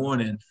 especially our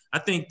morning, I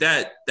think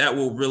that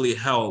will really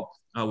help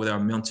with our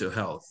mental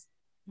health,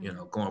 you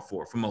know, going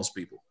forward for most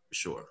people, for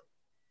sure.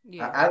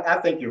 Yeah, I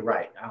think you're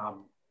right.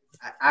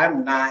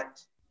 I'm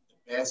not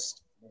the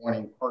best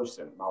morning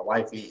person. My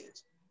wife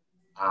is.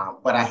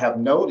 But I have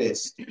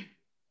noticed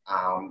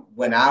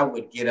when I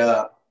would get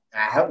up,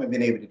 and I haven't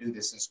been able to do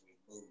this since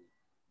we moved,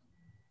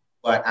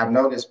 but I've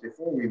noticed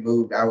before we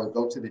moved, I would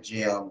go to the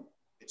gym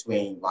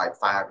between like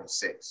 5 and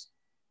 6.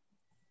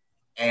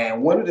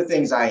 And one of the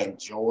things I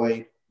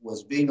enjoyed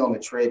was being on the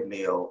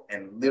treadmill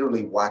and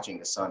literally watching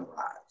the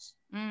sunrise.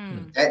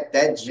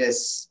 That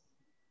just,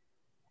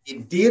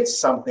 it did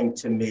something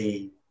to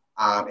me.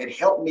 It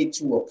helped me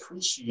to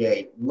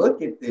appreciate,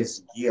 look at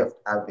this gift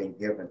I've been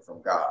given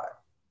from God.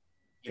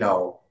 You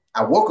know,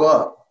 I woke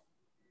up,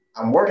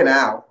 I'm working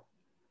out,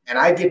 and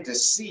I get to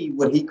see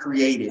what he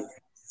created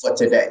for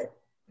today.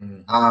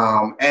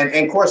 And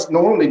of course,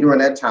 normally during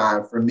that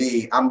time for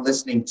me, I'm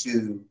listening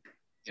to,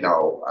 you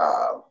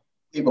know,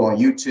 people on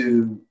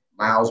YouTube,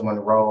 Miles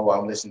Monroe,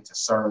 I'm listening to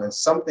sermons,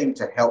 something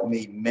to help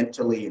me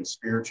mentally and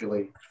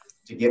spiritually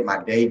to get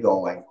my day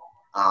going.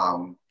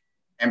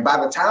 And by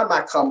the time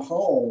I come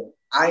home,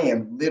 I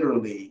am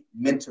literally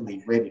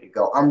mentally ready to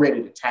go. I'm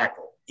ready to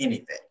tackle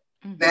anything.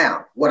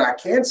 Now, what I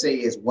can say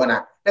is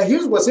now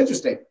here's what's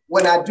interesting.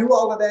 When I do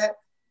all of that,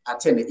 I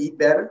tend to eat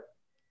better,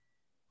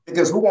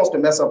 because who wants to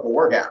mess up a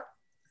workout?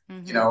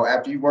 You know,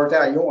 after you worked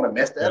out, you don't want to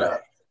mess that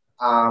up.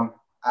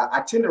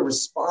 I tend to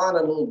respond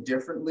a little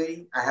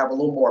differently. I have a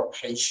little more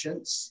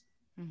patience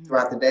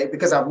throughout the day,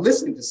 because I'm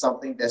listening to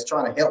something that's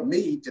trying to help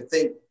me to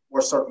think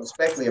more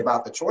circumspectly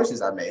about the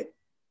choices I make.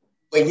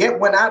 But yet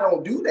when I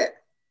don't do that,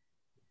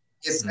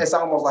 it's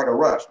almost like a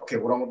rush. Okay,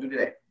 what am I going to do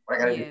today? What I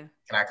got to do? Can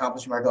I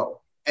accomplish my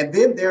goal? And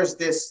then there's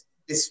this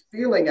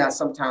feeling I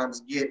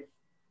sometimes get,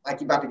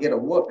 like you're about to get a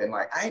whooping,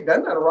 like I ain't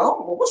done nothing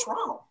wrong. Well, what's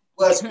wrong?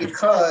 Well, it's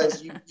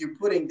because you're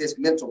putting this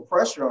mental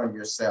pressure on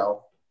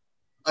yourself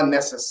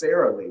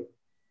unnecessarily,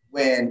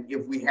 when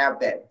if we have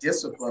that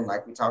discipline,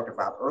 like we talked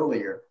about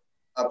earlier,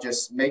 of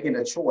just making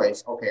a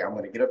choice, okay, I'm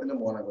going to get up in the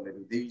morning, I'm going to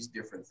do these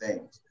different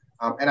things.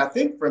 And I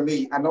think for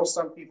me, I know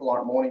some people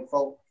aren't morning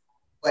folk,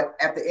 but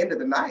at the end of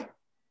the night,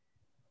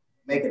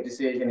 make a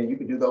decision, and you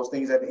can do those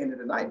things at the end of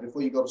the night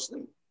before you go to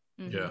sleep.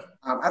 Yeah.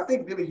 I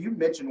think, Billy, you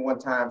mentioned one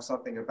time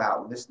something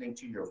about listening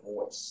to your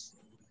voice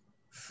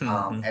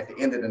at the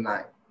end of the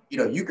night. You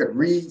know, you could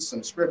read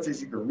some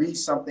scriptures, you could read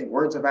something,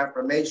 words of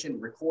affirmation,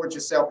 record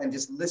yourself, and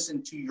just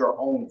listen to your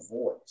own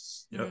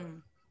voice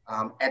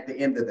at the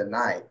end of the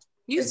night.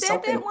 You said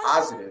something that one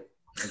positive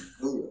and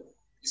good.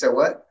 You said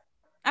what?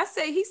 I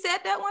say he said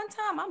that one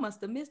time. I must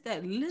have missed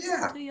that.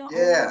 Listen to your own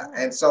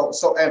and so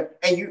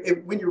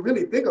when you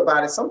really think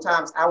about it,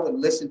 sometimes I would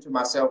listen to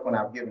myself when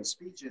I'm giving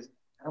speeches,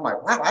 and I'm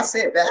like, wow, I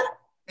said that,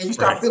 and you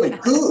start feeling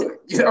good.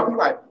 I'm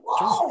like,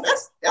 wow, that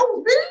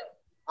was me.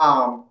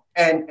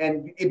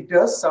 And it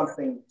does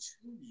something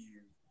to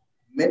you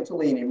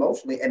mentally and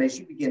emotionally, and as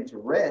you begin to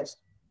rest,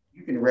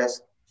 you can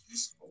rest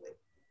peacefully.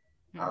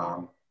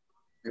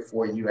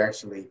 Before you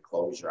actually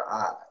close your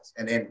eyes.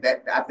 And then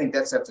I think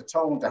that sets a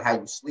tone to how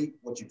you sleep,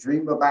 what you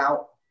dream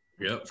about,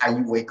 how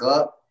you wake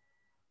up.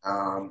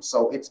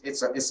 So it's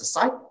a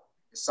cycle.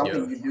 It's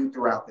something you do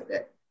throughout the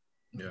day.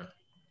 Yeah.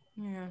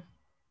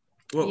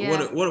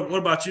 What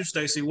about you,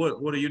 Stacey?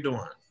 What are you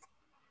doing?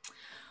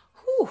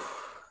 Whew.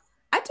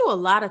 I do a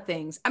lot of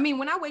things. I mean,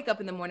 when I wake up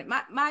in the morning,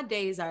 my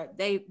days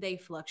they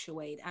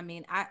fluctuate. I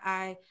mean,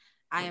 I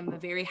am a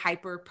very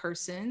hyper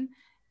person.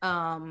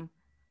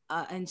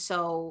 And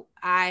so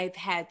I've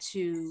had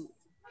to,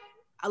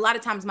 a lot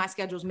of times my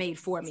schedule's made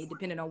for me,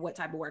 depending on what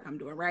type of work I'm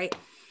doing, right?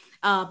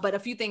 But a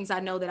few things I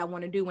know that I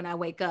want to do when I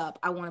wake up.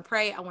 I want to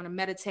pray. I want to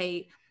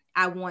meditate.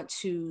 I want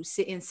to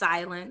sit in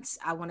silence.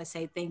 I want to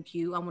say thank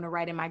you. I want to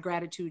write in my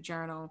gratitude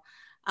journal.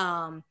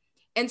 And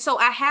so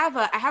I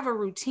have a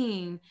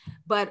routine,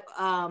 but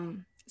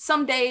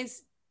some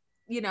days,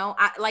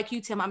 like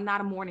you, Tim, I'm not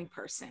a morning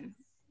person.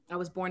 I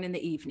was born in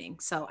the evening.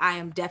 So I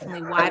am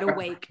definitely wide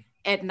awake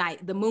at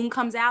night. The moon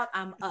comes out,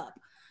 I'm up.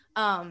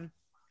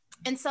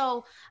 And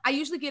so I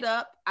usually get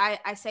up,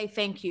 I say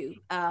thank you.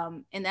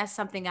 And that's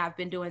something I've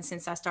been doing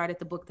since I started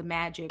the book, The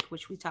Magic,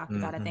 which we talked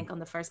about, I think, on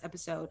the first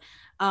episode.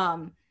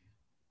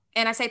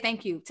 And I say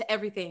thank you to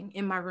everything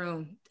in my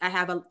room. I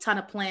have a ton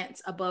of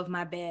plants above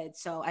my bed.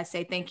 So I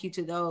say thank you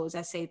to those.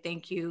 I say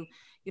thank you,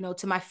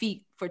 to my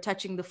feet for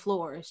touching the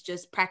floors,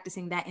 just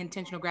practicing that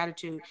intentional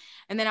gratitude.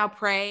 And then I'll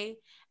pray,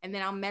 and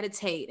then I'll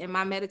meditate. And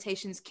my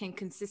meditations can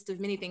consist of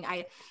many things.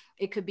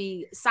 It could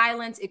be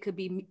silence. It could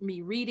be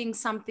me reading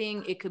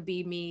something. It could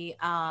be me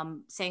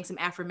saying some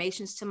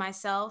affirmations to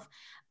myself.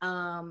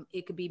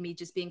 It could be me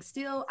just being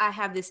still. I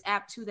have this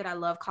app too that I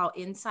love called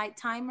Insight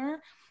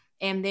Timer.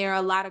 And there are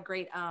a lot of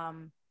great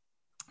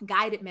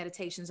guided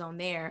meditations on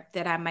there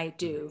that I might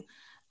do.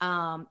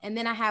 And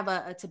then I have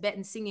a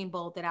Tibetan singing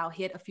bowl that I'll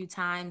hit a few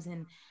times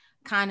and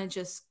kind of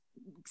just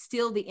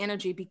still the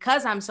energy.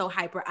 Because I'm so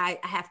hyper, I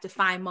have to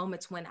find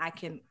moments when I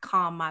can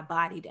calm my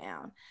body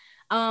down.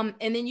 And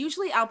then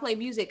usually I'll play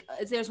music.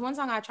 There's one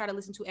song I try to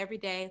listen to every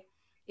day.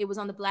 It was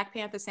on the Black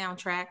Panther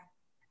soundtrack.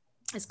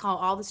 It's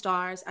called All the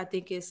Stars. I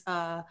think it's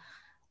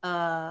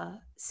SZA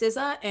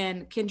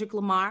and Kendrick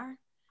Lamar.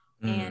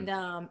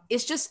 And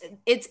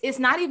it's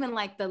not even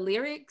like the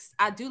lyrics.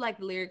 I do like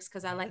the lyrics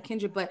because I like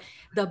Kendrick, but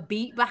the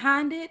beat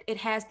behind it, it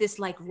has this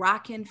like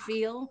rockin'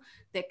 feel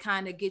that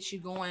kind of gets you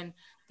going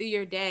through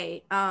your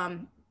day.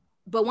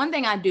 But one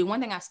thing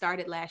I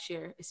started last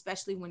year,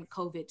 especially when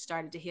COVID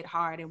started to hit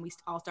hard and we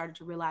all started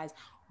to realize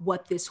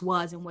what this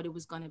was and what it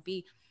was going to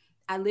be.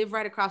 I live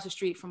right across the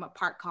street from a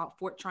park called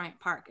Fort Triumph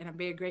Park, and I'm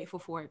very grateful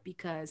for it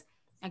because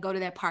I go to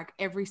that park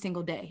every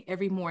single day,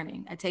 every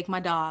morning. I take my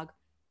dog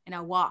and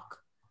I walk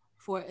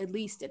for at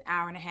least an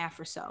hour and a half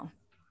or so,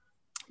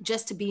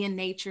 just to be in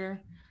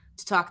nature,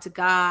 to talk to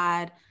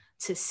God,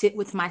 to sit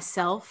with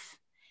myself.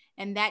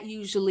 And that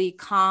usually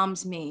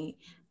calms me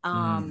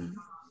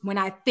when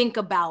I think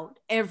about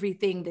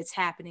everything that's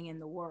happening in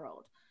the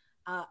world.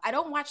 I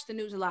don't watch the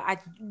news a lot. I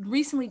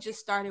recently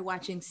just started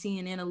watching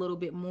CNN a little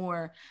bit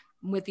more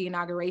with the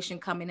inauguration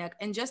coming up,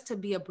 and just to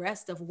be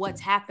abreast of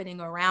what's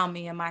happening around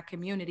me in my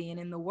community and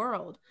in the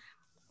world.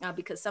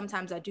 Because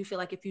sometimes I do feel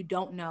like if you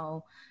don't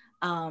know,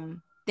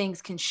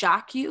 things can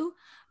shock you,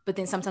 but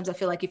then sometimes I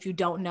feel like if you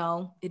don't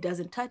know, it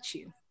doesn't touch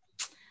you.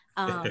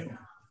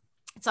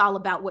 It's all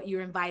about what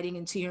you're inviting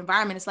into your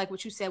environment. It's like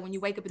what you said, when you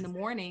wake up in the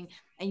morning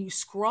and you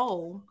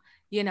scroll,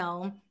 you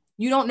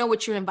don't know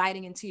what you're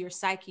inviting into your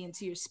psyche,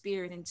 into your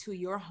spirit, into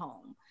your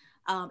home.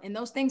 And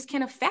those things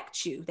can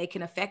affect you. They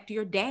can affect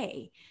your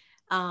day.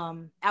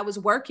 I was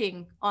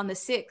working on the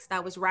 6th. I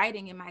was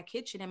writing in my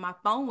kitchen and my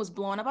phone was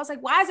blowing up. I was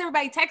like, why is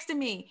everybody texting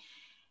me?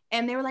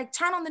 And they were like,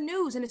 turn on the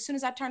news. And as soon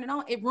as I turned it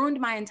on, it ruined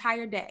my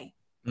entire day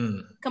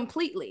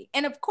completely.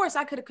 And of course,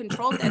 I could have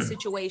controlled that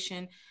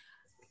situation,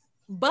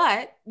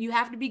 but you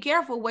have to be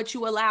careful what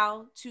you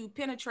allow to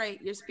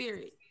penetrate your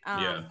spirit.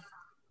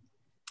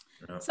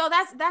 So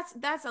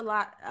that's a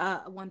lot.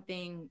 One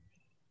thing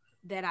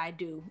that I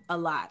do a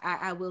lot.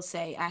 I will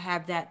say I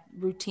have that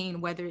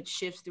routine, whether it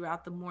shifts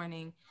throughout the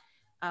morning.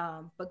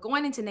 But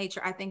going into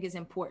nature, I think, is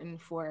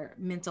important for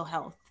mental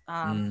health.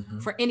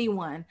 For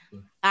anyone.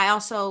 I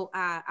also,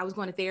 I was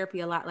going to therapy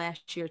a lot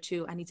last year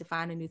too. I need to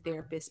find a new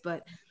therapist,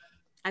 but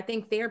I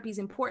think therapy is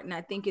important. I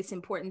think it's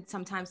important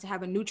sometimes to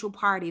have a neutral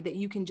party that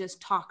you can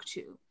just talk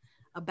to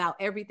about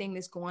everything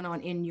that's going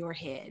on in your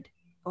head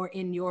or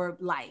in your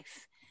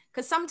life.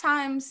 Because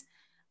sometimes,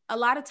 a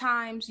lot of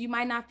times, you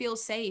might not feel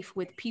safe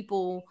with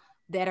people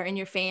that are in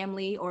your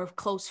family or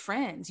close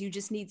friends. You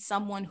just need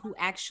someone who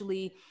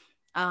actually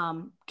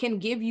can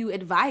give you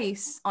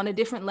advice on a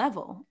different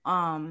level.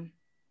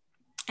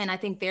 And I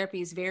think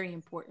therapy is very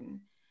important.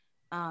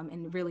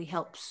 and it really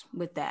helps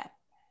with that.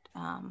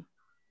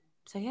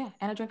 So yeah,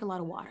 and I drink a lot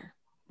of water.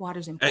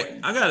 Water's important. Hey,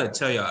 I gotta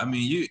tell you, I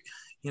mean,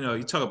 you know,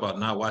 you talk about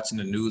not watching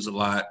the news a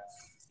lot,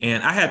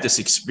 and I had this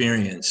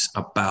experience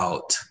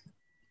about,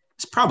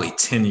 it's probably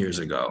 10 years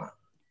ago,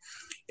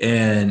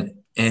 and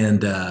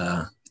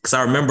because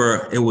I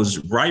remember it was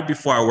right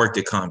before I worked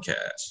at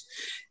Comcast,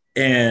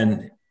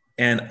 and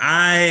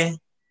I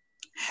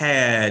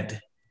had,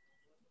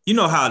 you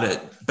know how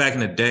that back in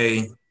the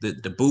day,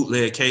 the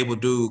bootleg cable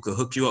dude could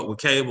hook you up with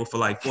cable for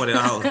like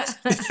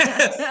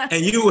 $40,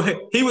 and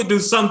he would do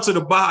something to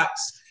the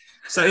box.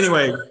 So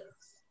anyway,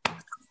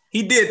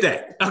 he did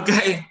that.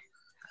 Okay,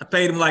 I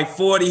paid him like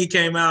 $40. He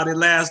came out. It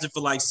lasted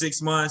for like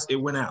 6 months. It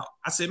went out.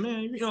 I said,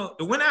 man, you know,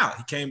 it went out.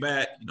 He came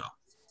back, you know,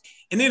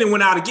 and then it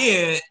went out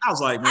again. I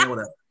was like, man,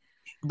 whatever.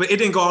 But it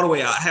didn't go all the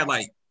way out. I had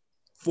like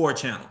 4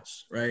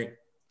 channels, right?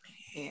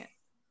 Yeah.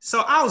 So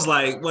I was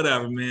like,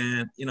 whatever,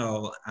 man. You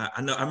know, I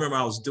remember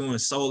I was doing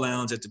Soul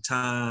Lounge at the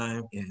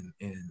time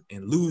and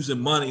losing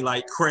money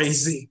like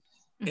crazy.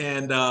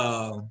 And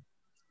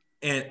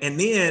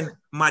then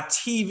my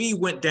TV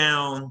went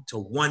down to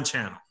 1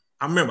 channel.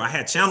 I remember I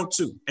had channel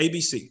 2,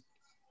 ABC.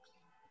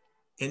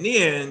 And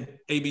then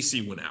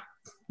ABC went out.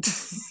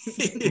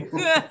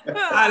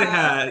 I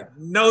had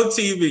no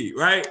TV,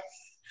 right?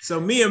 So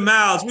me and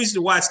Miles, we used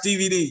to watch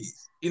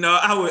DVDs. You know,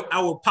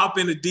 I would pop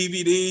in the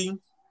DVD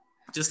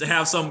just to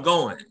have something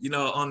going, you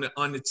know, on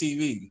the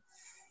TV.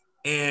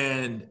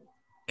 And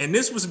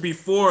this was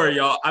before,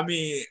 y'all. I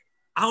mean,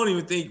 I don't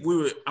even think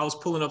I was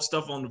pulling up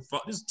stuff on the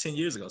phone. This is 10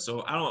 years ago.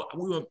 So I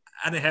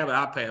didn't have an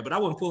iPad, but I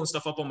wasn't pulling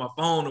stuff up on my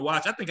phone to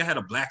watch. I think I had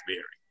a BlackBerry.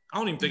 I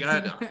don't even think I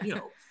had, you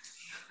know.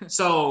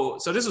 So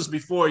this was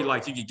before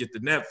like you could get the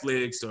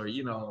Netflix or,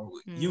 you know,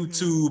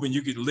 YouTube, and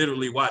you could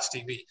literally watch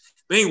TV.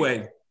 But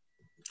anyway,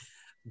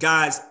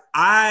 guys,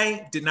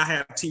 I did not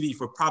have TV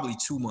for probably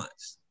 2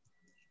 months.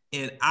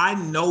 And I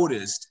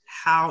noticed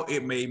how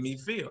it made me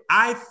feel.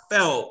 I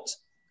felt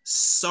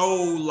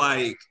so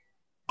like,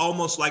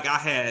 almost like I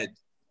had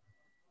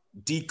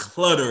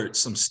decluttered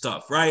some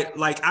stuff, right?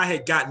 Like I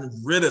had gotten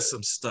rid of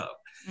some stuff,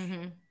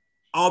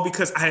 all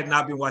because I had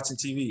not been watching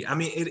TV. I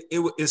mean,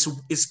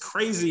 it's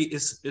crazy.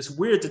 It's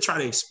weird to try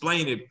to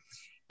explain it,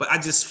 but I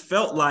just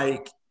felt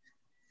like,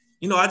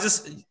 you know, I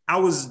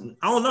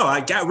don't know. I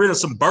got rid of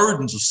some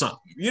burdens or something.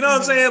 You know what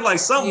I'm saying? Like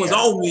something was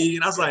on me,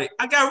 and I was like,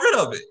 I got rid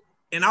of it.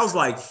 And I was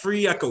like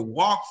free. I could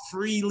walk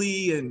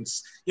freely, and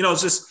you know,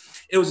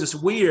 it was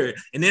just weird.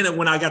 And then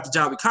when I got the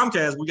job at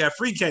Comcast, we got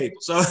free cable.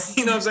 So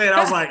you know what I'm saying?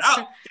 I was like,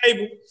 oh,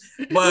 cable.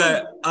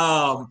 But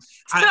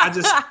I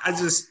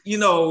just you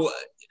know,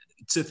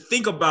 to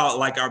think about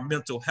like our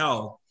mental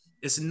health,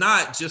 it's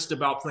not just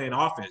about playing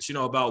offense, you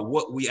know, about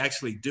what we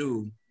actually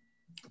do,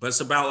 but it's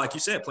about, like you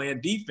said,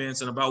 playing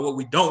defense and about what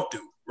we don't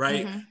do.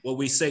 Right? What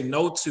we say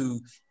no to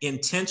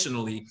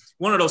intentionally.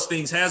 One of those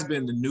things has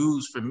been the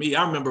news for me.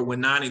 I remember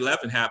when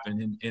 9/11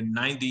 happened in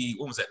 90,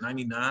 what was that,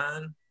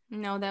 99?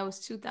 No, that was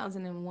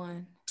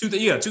 2001.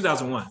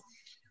 2001.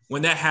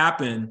 When that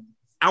happened,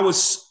 I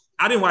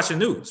didn't watch the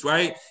news,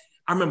 right?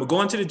 I remember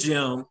going to the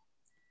gym.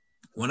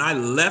 When I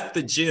left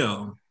the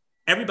gym,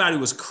 everybody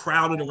was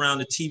crowded around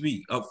the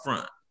TV up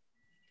front.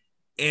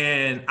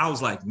 And I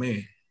was like,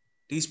 man,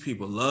 these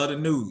people love the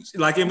news.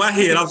 Like in my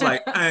head, I was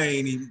like, I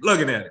ain't even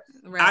looking at it.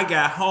 Right. I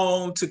got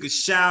home, took a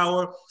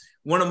shower.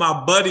 One of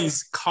my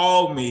buddies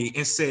called me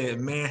and said,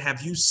 man,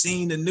 have you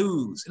seen the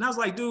news? And I was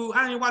like, dude,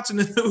 I ain't watching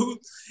the news.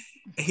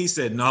 And he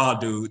said, no,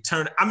 dude,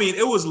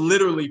 it was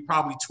literally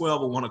probably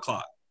 12 or 1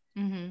 o'clock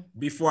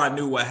before I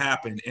knew what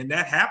happened. And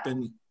that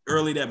happened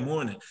early that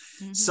morning.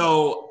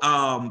 So,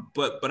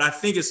 but I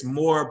think it's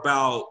more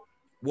about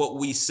what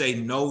we say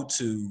no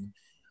to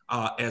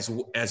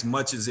as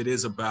much as it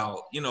is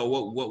about, you know,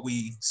 what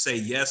we say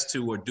yes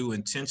to or do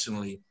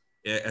intentionally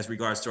as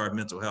regards to our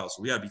mental health.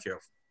 So we gotta be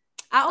careful.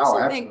 I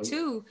also think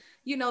too,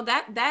 you know,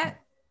 that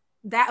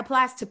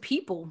applies to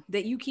people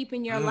that you keep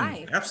in your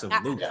life.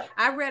 Absolutely.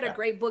 I read a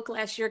great book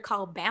last year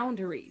called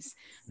Boundaries.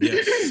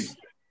 Yes.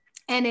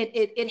 And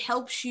it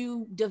helps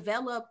you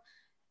develop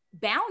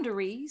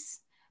boundaries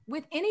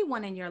with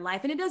anyone in your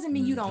life. And it doesn't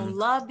mean you don't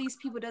love these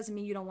people, it doesn't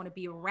mean you don't want to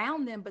be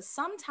around them, but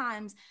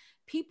sometimes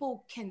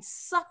people can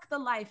suck the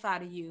life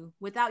out of you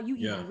without you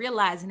even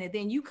realizing it.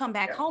 Then you come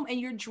back home and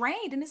you're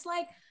drained, and it's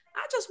like,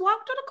 I just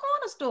walked to the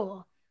corner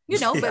store, you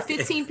know, but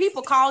 15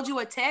 people called you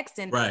a text,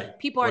 and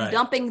people are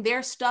dumping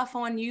their stuff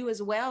on you as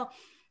well.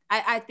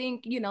 I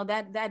think, you know,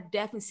 that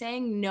definitely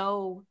saying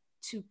no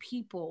to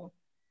people.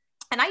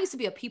 And I used to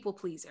be a people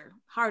pleaser,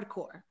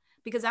 hardcore,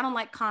 because I don't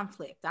like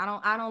conflict. I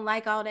don't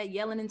like all that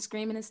yelling and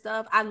screaming and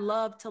stuff. I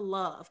love to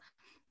love,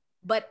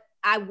 but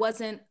I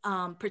wasn't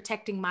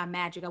protecting my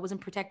magic. I wasn't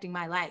protecting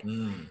my life.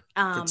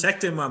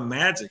 Protecting my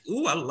magic.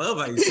 Ooh, I love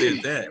how you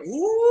said that.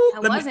 Ooh,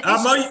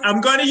 I'm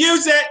going to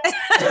use it.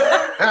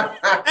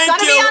 It's going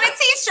to be on a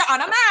t-shirt,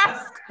 on a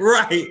mask.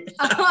 Right.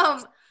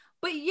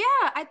 But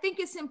yeah, I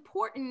think it's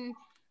important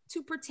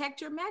to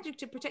protect your magic,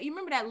 to protect. You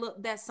remember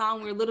that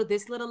song where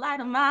this little light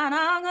of mine,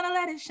 I'm gonna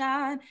let it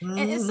shine.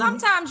 And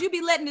sometimes you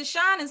be letting it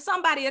shine, and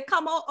somebody will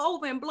come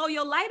over and blow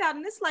your light out,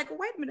 and it's like,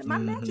 wait a minute, my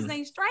matches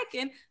ain't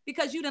striking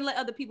because you didn't let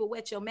other people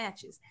wet your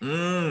matches.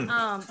 Hey.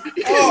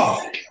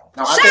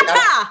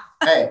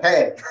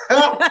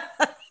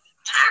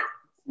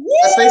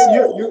 Stacey,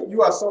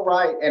 you are so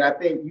right, and I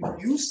think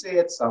you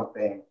said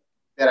something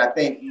that I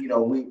think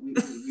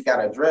we got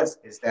to address,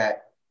 is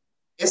that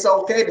it's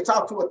okay to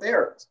talk to a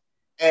therapist.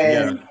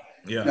 And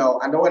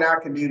I know in our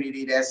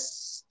community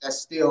that's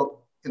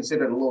still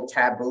considered a little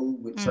taboo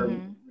with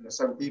certain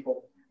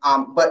people.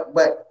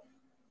 But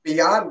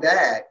beyond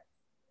that,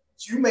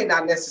 you may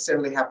not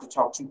necessarily have to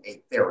talk to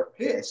a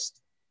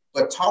therapist,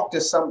 but talk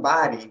to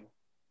somebody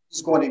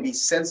who's going to be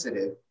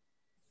sensitive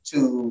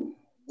to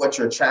what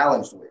you're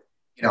challenged with.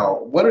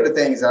 One of the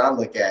things that I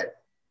look at,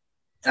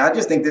 and I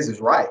just think this is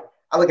right,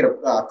 I look at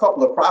a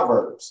couple of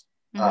Proverbs.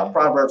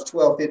 Proverbs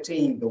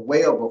 12:15, the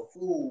way of a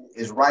fool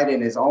is right in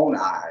his own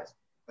eyes,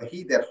 but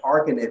he that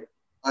hearkeneth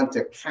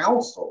unto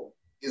counsel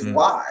is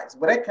wise.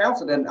 But that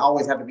counsel doesn't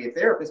always have to be a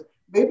therapist.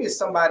 Maybe it's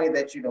somebody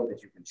that you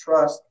can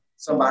trust,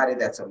 somebody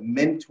that's a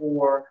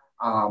mentor.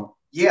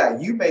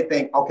 You may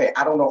think, okay,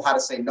 I don't know how to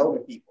say no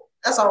to people.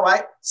 That's all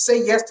right.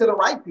 Say yes to the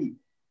right people.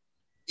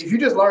 If you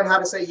just learn how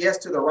to say yes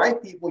to the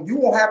right people, you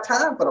won't have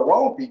time for the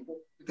wrong people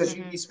because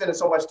you be spending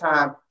so much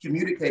time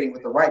communicating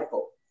with the right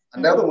folk.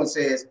 Another one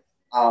says,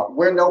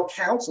 where no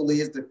counsel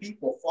is, the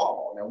people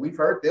fall. Now, we've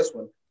heard this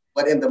one,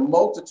 but in the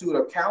multitude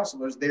of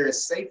counselors, there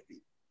is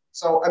safety.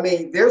 So,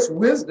 there's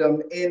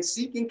wisdom in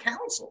seeking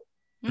counsel.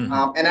 And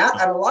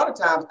a lot of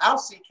times I'll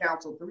seek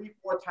counsel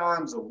 3-4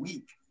 times a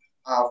week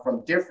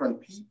from different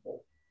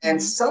people.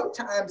 And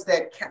sometimes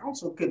that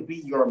counsel could be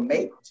your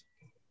mate.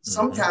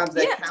 Sometimes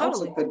that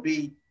counsel could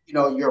be,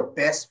 your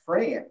best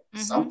friend.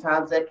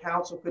 Sometimes that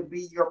counsel could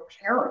be your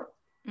parent.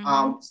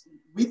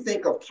 We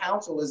think of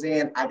counsel as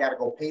in, I got to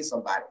go pay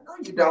somebody. No,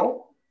 you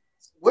don't.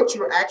 What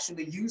you're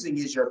actually using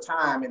is your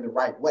time in the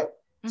right way.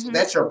 So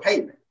that's your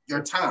payment,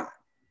 your time.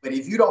 But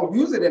if you don't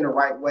use it in the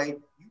right way,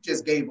 you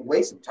just gave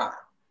away some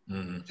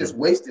time. Just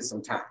wasted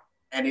some time.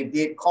 And it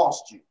did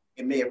cost you.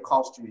 It may have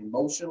cost you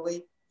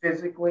emotionally,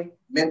 physically,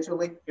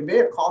 mentally. It may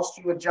have cost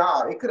you a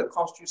job. It could have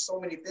cost you so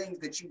many things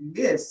that you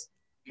miss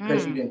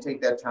because you didn't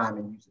take that time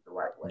and use it the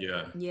right way.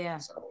 Yeah.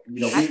 So,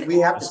 we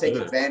have to take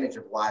advantage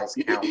of wise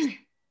counsel.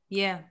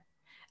 Yeah.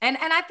 And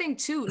I think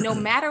too, no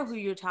matter who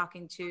you're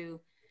talking to,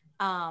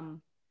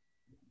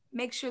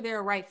 make sure they're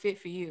a right fit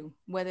for you,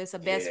 whether it's a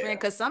best friend.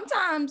 Because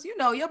sometimes,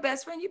 your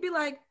best friend, you'd be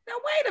like, now,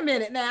 wait a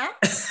minute now.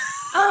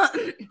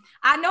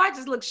 I know I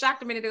just looked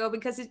shocked a minute ago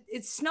because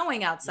it's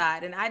snowing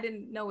outside and I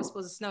didn't know it was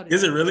supposed to snow today.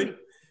 Is it really?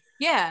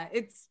 Yeah,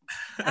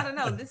 I don't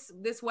know,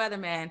 this weather,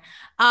 man.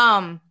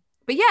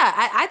 But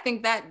yeah, I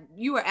think that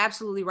you are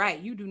absolutely right.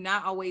 You do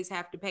not always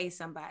have to pay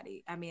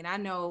somebody. I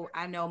know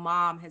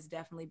Mom has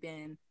definitely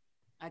been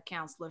a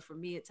counselor for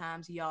me at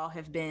times. Y'all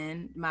have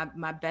been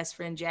my best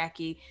friend,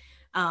 Jackie.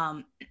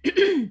 And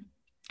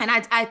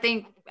I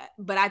think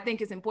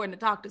it's important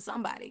to talk to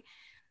somebody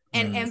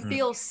and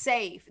feel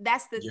safe.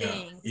 That's the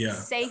thing. Yeah.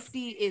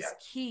 Safety is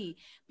key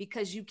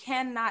because you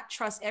cannot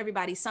trust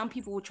everybody. Some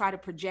people will try to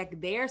project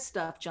their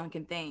stuff, junk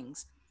and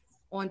things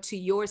onto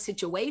your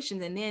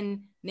situation. And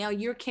then now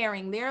you're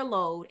carrying their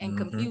load and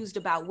confused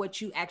about what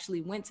you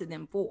actually went to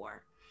them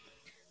for.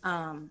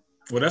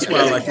 Well, that's why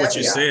I like what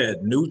you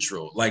said,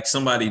 neutral, like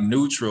somebody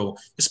neutral.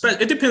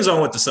 It depends on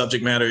what the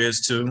subject matter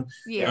is too.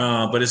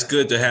 Yeah. But it's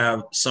good to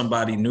have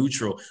somebody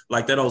neutral.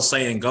 Like that old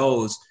saying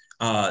goes,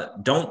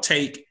 don't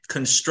take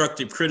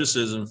constructive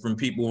criticism from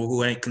people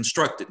who ain't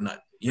constructed nothing.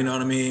 You know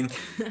what I mean?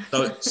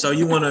 So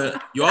you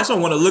also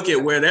want to look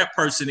at where that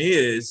person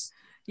is.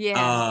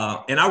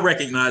 Yeah. And I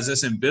recognize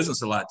this in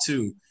business a lot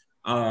too.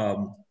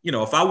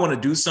 If I want to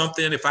do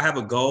something, if I have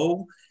a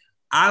goal,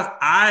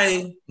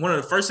 I one of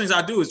the first things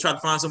I do is try to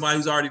find somebody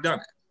who's already done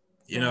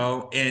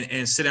it,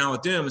 and sit down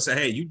with them and say,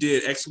 hey, you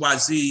did X, Y,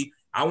 Z.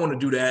 I want to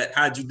do that.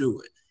 How'd you do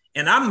it?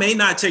 And I may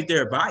not take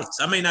their advice.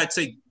 I may not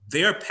take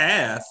their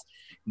path,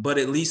 but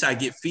at least I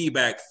get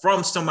feedback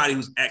from somebody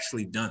who's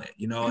actually done it,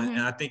 and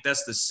I think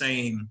that's the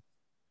same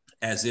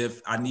as if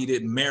I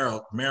needed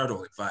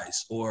marital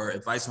advice or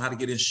advice on how to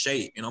get in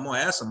shape. I'm going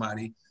to ask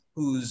somebody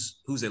who's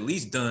at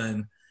least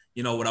done,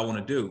 what I want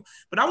to do.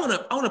 But I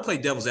want to play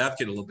devil's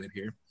advocate a little bit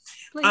here.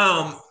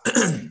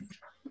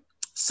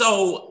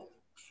 So,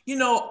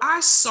 I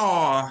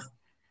saw,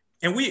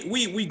 and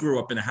we grew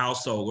up in a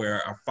household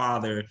where our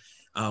father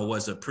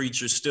was a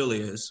preacher, still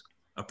is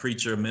a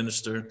preacher, a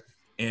minister,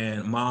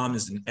 and Mom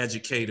is an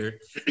educator.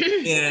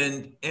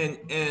 and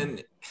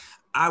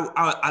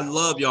I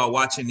love y'all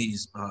watching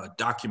these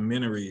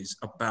documentaries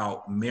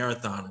about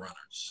marathon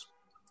runners.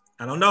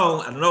 I don't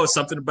know. It's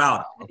something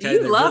about them. Okay.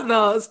 You love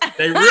those.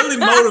 They really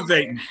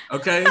motivate me.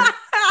 Okay.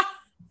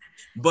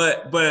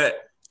 But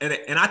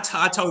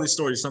I told this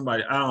story to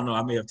somebody. I don't know.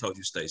 I may have told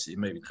you, Stacey,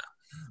 maybe not.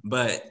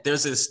 But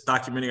there's this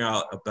documentary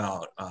out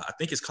about, I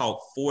think it's called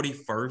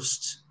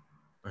 41st.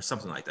 or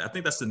something like that. I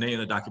think that's the name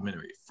of the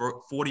documentary,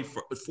 for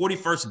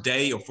 41st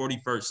Day or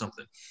 41st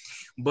something.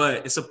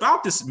 But it's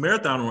about this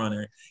marathon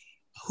runner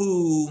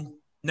who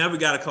never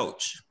got a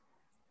coach.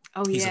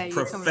 Oh, He's yeah, a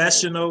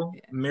professional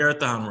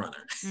marathon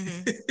runner.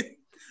 Mm-hmm.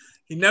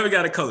 He never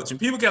got a coach. And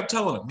people kept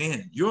telling him,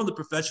 man, you're on the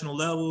professional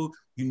level.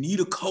 You need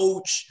a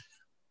coach.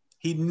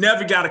 He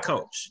never got a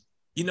coach.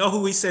 You know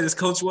who he said his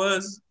coach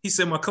was? He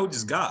said, my coach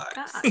is God.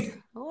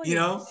 Oh, you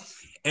know?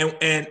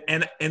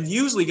 And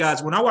usually,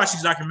 guys, when I watch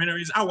these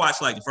documentaries, I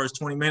watch like the first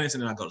 20 minutes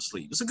and then I go to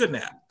sleep. It's a good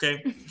nap,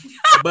 okay?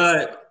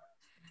 but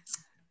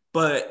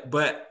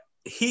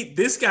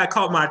this guy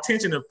caught my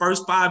attention in the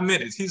first 5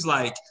 minutes. He's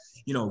like,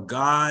 you know,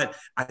 God,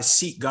 I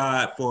seek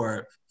God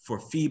for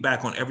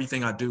feedback on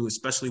everything I do,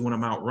 especially when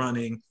I'm out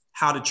running,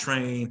 how to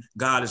train.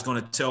 God is going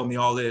to tell me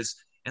all this.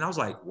 And I was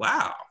like,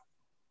 wow.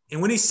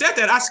 And when he said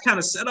that, I kind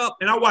of set up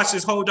and I watched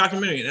this whole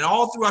documentary. And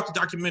all throughout the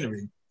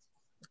documentary,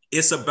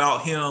 it's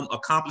about him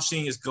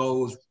accomplishing his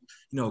goals,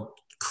 you know,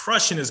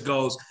 crushing his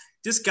goals.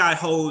 This guy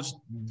holds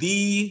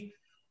the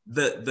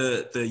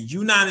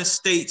United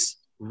States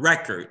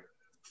record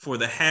for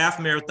the half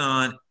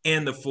marathon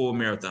and the full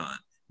marathon.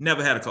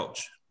 Never had a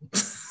coach.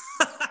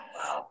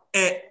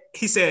 And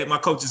he said, my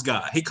coach is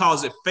God. He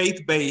calls it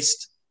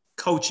faith-based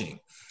coaching.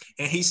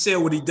 And he said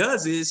what he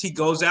does is he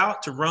goes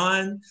out to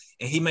run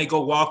and he may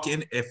go walk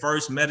in at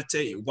first,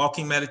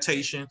 walking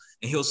meditation,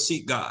 and he'll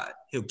seek God.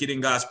 He'll get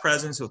in God's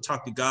presence. He'll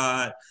talk to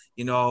God,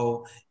 you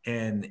know,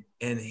 and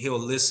he'll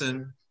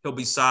listen. He'll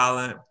be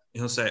silent.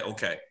 And he'll say,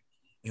 okay.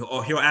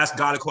 He'll ask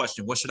God a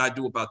question. What should I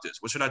do about this?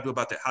 What should I do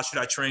about that? How should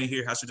I train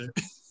here? How should I?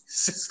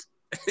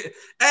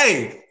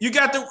 Hey, you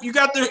got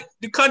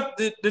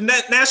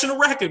the national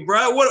record,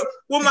 bro. What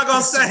am I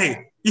gonna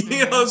say? You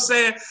know what I'm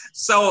saying?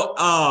 So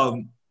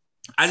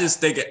I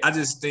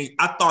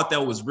thought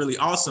that was really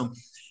awesome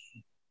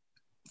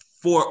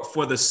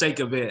for the sake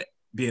of it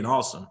being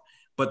awesome.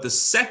 But the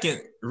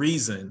second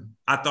reason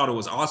I thought it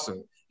was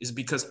awesome is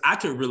because I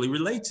could really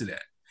relate to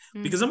that.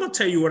 Mm-hmm. Because I'm gonna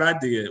tell you what I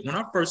did when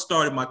I first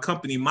started my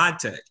company,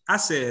 MyTech. I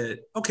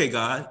said, okay,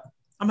 God,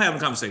 I'm having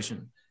a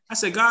conversation. I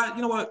said, God,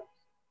 you know what?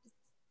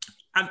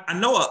 I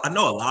know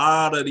a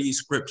lot of these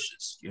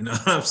scriptures, you know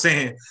what I'm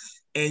saying?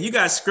 And you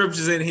got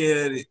scriptures in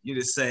here that you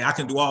just say, I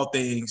can do all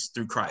things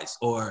through Christ,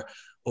 or,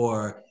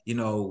 you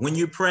know, when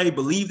you pray,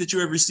 believe that you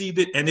have received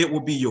it and it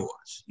will be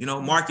yours. You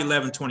know, Mark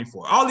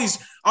 11:24, all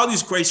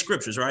these great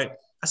scriptures, right?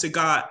 I said,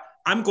 God,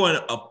 I'm going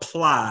to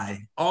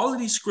apply all of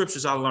these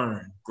scriptures I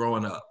learned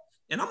growing up.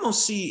 And I'm going to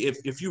see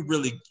if you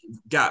really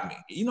got me.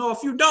 You know,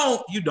 if you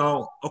don't, you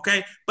don't.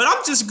 Okay. But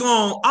I'm just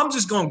going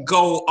to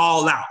go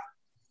all out.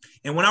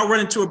 And when I run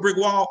into a brick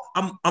wall,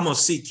 I'm going to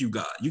seek you,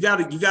 God. You got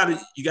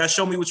to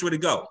show me which way to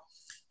go.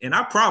 And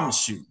I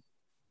promise you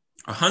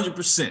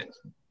 100%.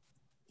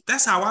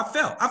 That's how I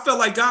felt. I felt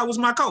like God was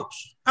my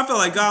coach. I felt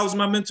like God was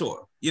my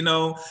mentor, you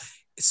know?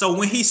 So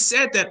when he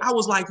said that, I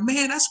was like,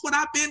 man, that's what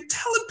I've been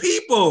telling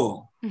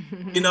people,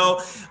 you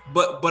know?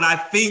 But I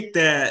think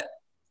that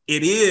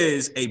it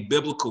is a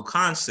biblical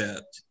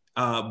concept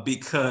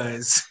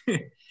because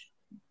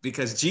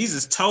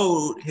Jesus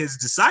told his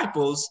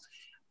disciples,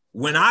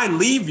 when I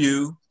leave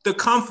you, the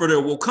Comforter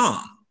will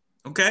come.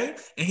 Okay.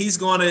 And he's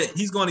going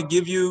to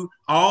give you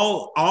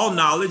all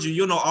knowledge, and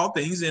you'll know all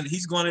things, and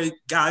he's going to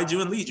guide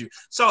you and lead you.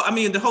 So, I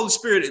mean, the Holy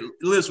Spirit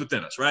lives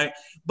within us. Right.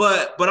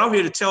 But I'm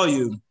here to tell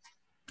you,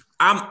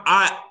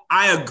 I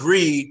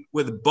agree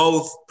with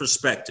both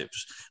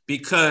perspectives,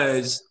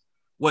 because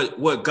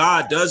what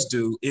God does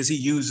do is he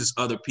uses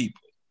other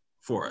people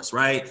for us.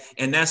 Right.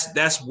 And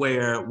that's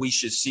where we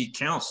should seek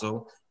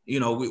counsel. You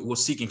know, we're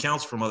seeking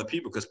counsel from other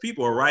people, because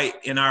people are right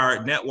in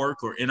our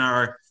network or in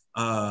our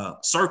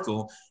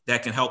circle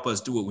that can help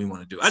us do what we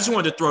want to do. I just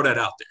wanted to throw that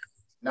out there.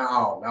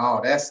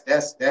 No,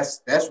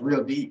 that's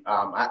real deep.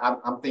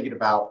 I'm thinking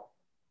about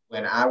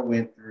when I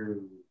went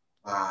through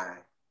my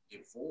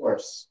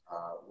divorce,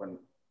 when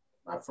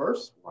my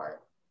first wife,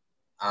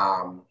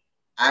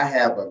 I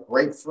have a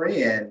great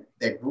friend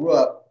that grew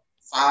up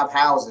 5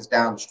 houses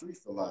down the street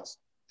from us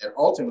that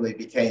ultimately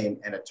became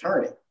an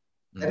attorney.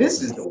 Now,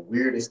 this is the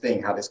weirdest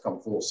thing, how this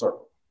come full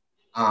circle.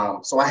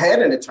 So I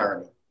had an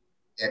attorney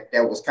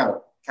that was kind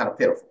of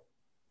pitiful.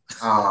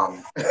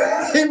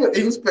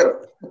 He was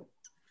pitiful.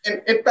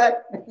 In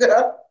fact,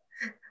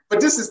 but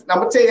this is, I'm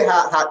gonna tell you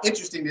how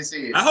interesting this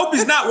is. I hope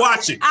he's not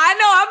watching. I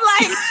know, I'm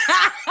like,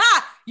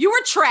 you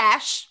were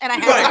trash, and I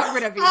had to get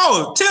rid of you.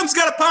 Oh, Tim's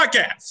got a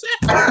podcast.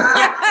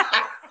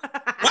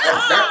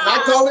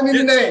 Not calling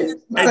any names.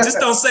 Hey, just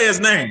don't say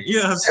his name. You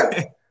know what I'm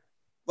saying?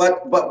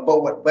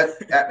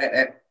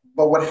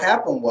 But what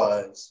happened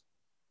was,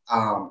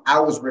 I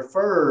was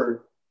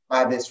referred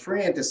by this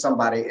friend to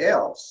somebody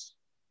else,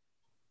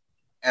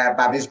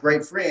 by this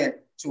great friend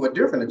to a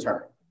different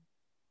attorney.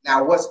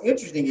 Now, what's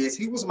interesting is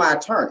he was my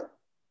attorney,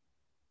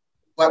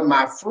 but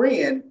my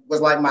friend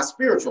was like my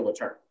spiritual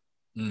attorney.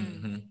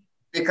 Mm-hmm.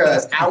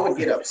 Because I would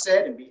get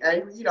upset and be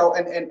angry, you know,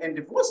 and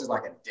divorce is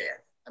like a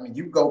death. I mean,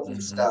 you go through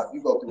stuff,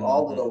 you go through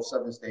all of those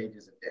 7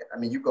 stages of death. I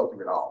mean, you go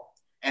through it all.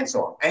 And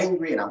so I'm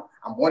angry and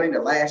I'm wanting to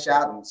lash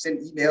out and send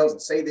emails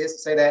and say this and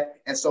say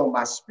that. And so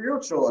my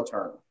spiritual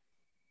attorney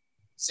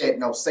said,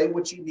 no, say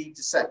what you need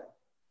to say.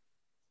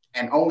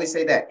 And only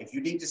say that. If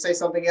you need to say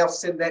something else,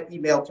 send that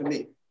email to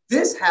me.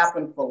 This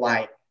happened for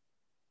like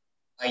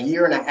a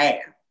year and a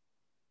half,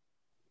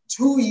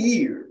 2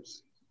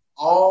 years,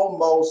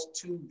 almost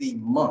to the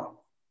month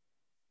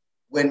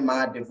when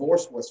my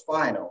divorce was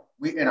final.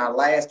 We in our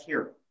last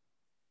hearing.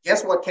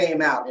 Guess what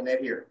came out in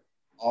that hearing?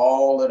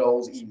 All of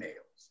those emails.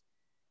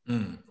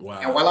 Wow.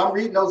 And while I'm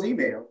reading those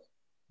emails,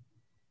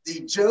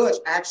 the judge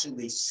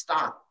actually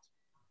stopped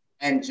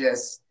and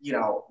just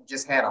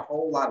had a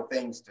whole lot of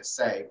things to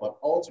say, but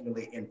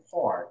ultimately, in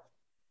part,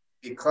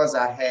 because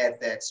I had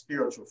that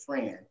spiritual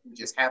friend who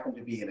just happened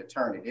to be an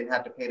attorney, didn't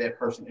have to pay that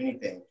person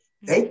anything.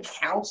 They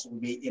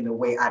counseled me in the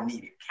way I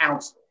needed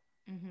counsel,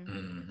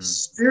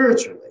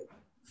 spiritually,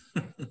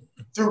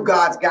 through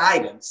God's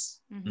guidance,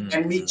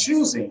 and me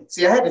choosing.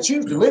 See, I had to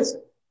choose to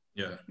listen.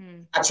 Yeah.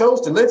 I chose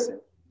to listen.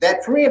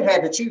 That friend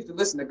had to choose to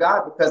listen to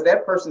God because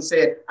that person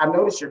said, I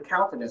noticed your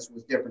countenance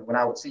was different when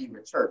I would see you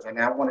at church. And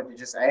I wanted to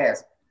just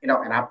ask, and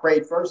I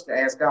prayed first to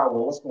ask God,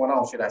 well, what's going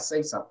on? Should I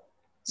say something?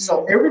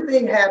 So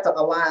everything had to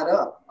align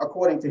up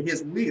according to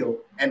his will.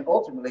 And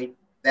ultimately,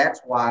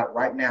 that's why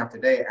right now,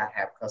 today, I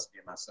have custody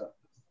of my son.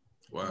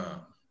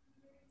 Wow.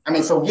 I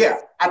mean, so yeah,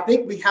 I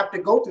think we have to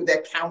go through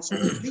that counsel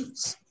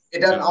piece. It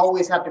doesn't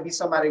always have to be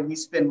somebody we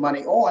spend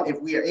money on. If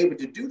we are able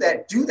to do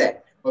that, do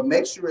that. But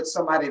make sure it's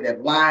somebody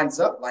that lines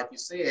up, like you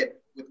said,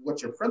 with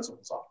what your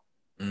principles are.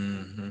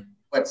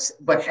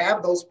 But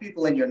have those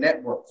people in your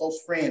network,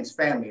 close friends,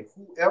 family,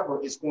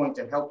 whoever is going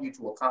to help you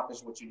to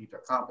accomplish what you need to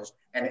accomplish,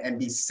 and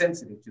be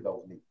sensitive to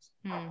those needs.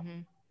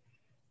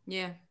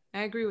 Yeah,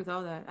 I agree with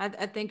all that.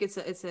 I think it's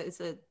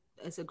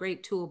a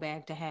great tool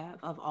bag to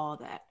have of all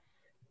that.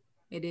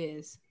 It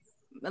is.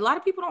 A lot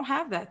of people don't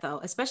have that though,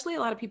 especially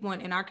a lot of people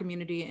in our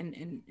community and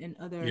in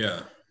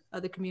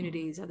other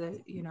communities, other,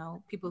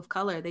 people of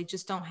color. They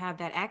just don't have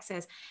that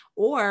access,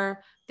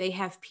 or they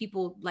have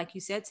people, like you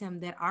said, Tim,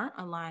 that aren't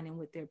aligning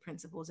with their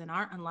principles and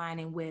aren't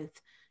aligning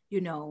with,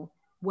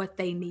 what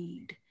they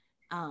need.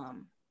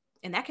 And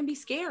that can be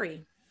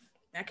scary.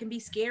 That can be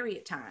scary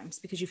at times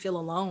because you feel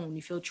alone,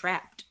 you feel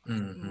trapped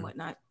and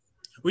whatnot.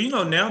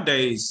 Well,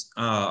 nowadays,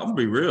 I'm gonna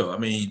be real. I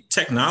mean,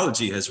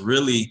 technology has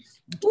really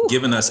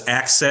given us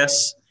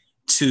access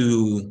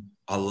to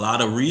a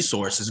lot of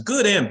resources,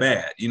 good and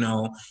bad,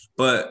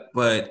 but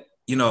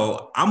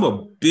I'm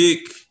a big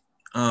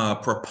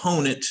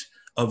proponent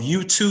of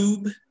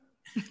YouTube.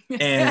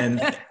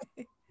 And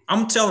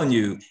I'm telling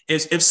you,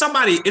 if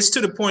somebody, it's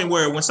to the point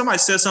where when somebody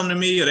says something to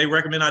me or they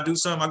recommend I do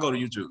something, I go to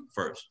YouTube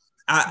first.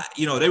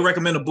 They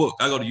recommend a book,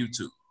 I go to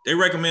YouTube. They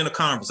recommend a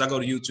conference, I go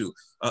to YouTube.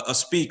 A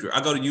speaker,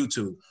 I go to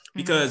YouTube,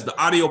 because the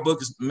audio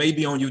book may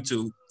be on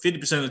YouTube.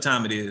 50% of the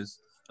time it is,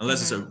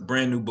 unless it's a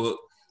brand new book.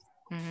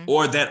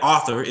 Or that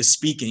author is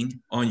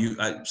speaking on you.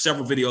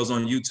 Several videos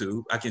on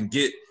YouTube. I can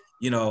get,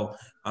 the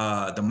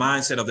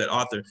mindset of that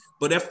author.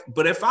 But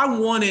if I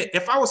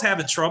was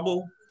having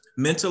trouble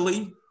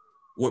mentally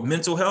with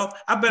mental health,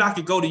 I bet I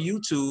could go to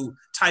YouTube,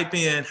 type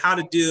in how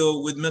to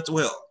deal with mental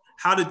health,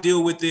 how to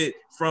deal with it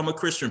from a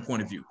Christian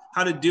point of view,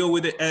 how to deal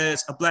with it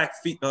as a black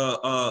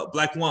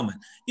woman.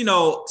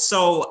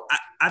 So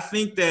I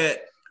think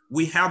that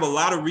we have a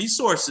lot of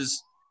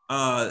resources,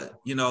 not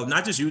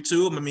just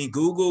YouTube,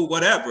 Google,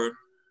 whatever,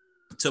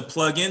 to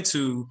plug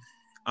into.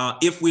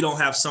 If we don't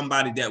have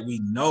somebody that we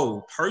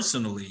know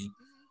personally,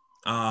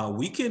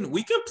 we can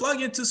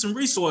plug into some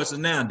resources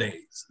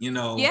nowadays.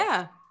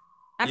 Yeah,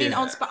 on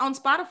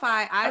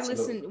Spotify, I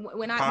listen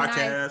when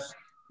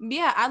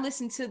I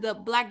listen to the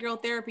Black Girl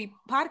Therapy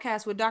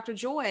podcast with Dr.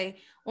 Joy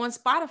on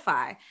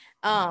Spotify.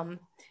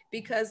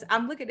 Because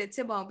I'm looking at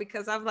Timon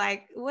because I'm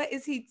like, what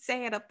is he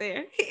saying up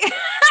there?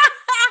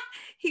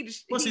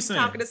 He's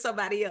talking to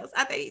somebody else.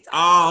 I think he's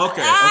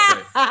talking.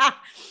 Okay.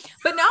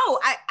 But no,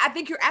 I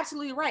think you're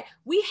absolutely right.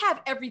 We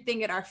have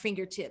everything at our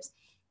fingertips.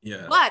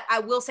 Yeah. But I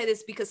will say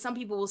this because some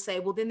people will say,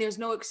 well, then there's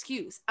no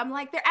excuse. I'm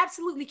like, there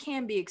absolutely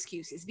can be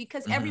excuses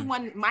because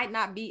everyone might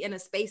not be in a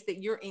space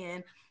that you're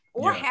in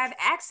or have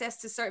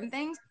access to certain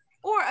things,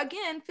 or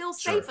again, feel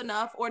safe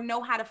enough or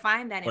know how to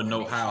find that information. Or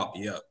know how,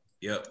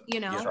 Yep.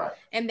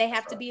 And they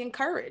have to be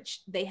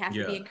encouraged. They have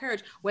to be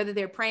encouraged, whether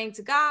they're praying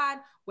to God,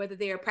 whether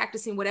they're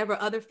practicing whatever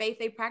other faith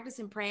they practice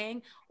in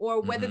praying,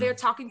 or whether they're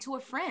talking to a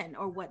friend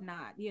or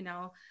whatnot,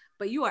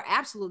 but you are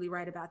absolutely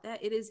right about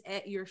that. It is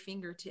at your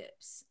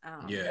fingertips.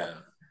 Yeah.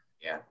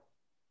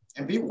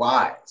 And be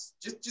wise.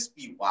 Just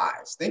be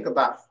wise. Think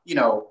about,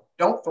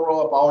 don't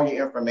throw up all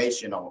your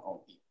information on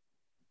people.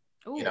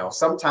 Ooh,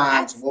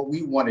 sometimes what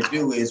we want to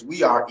do is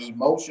we are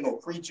emotional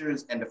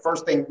creatures. And the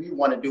first thing we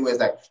want to do is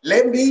like,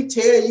 let me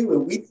tell you,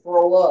 and we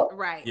throw up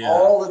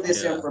all of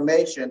this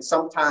information,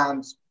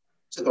 sometimes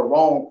to the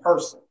wrong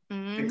person,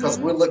 because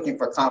we're looking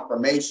for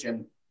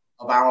confirmation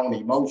of our own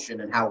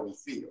emotion and how we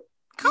feel.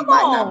 We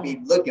might not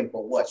be looking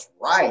for what's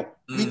right.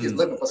 We just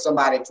looking for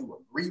somebody to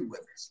agree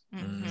with us.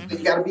 So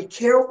you got to be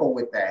careful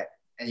with that.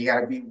 And you got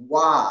to be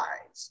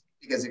wise,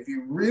 because if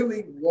you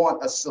really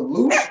want a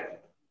solution,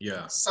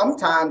 Yeah.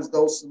 Sometimes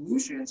those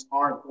solutions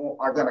are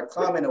going to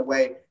come in a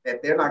way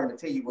that they're not going to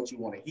tell you what you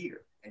want to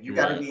hear. And you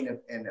got to be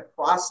in the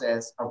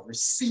process of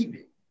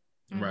receiving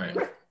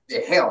the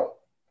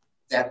help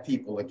that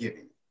people are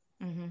giving.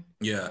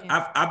 Yeah.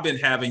 I've been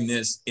having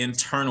this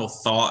internal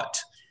thought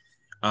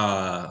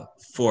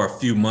for a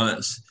few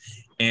months,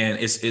 and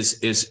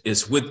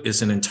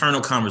it's an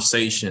internal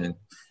conversation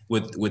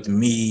with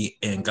me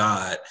and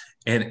God.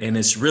 And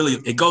it's really,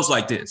 it goes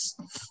like this.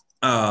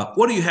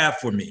 What do you have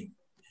for me?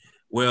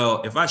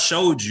 Well, if I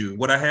showed you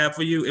what I have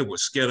for you, it would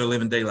scare the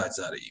living daylights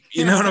out of you.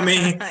 You know what I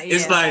mean?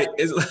 It's like,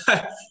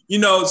 you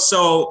know,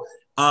 so,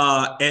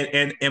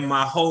 and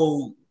my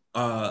whole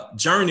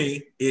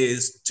journey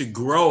is to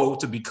grow,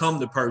 to become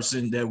the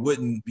person that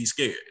wouldn't be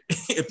scared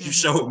if you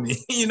showed me,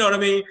 you know what I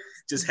mean?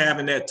 Just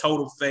having that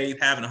total faith,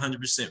 having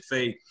 100%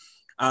 faith.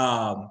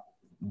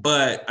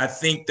 But I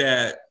think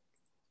that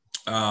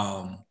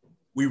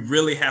we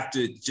really have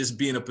to just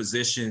be in a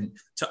position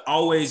to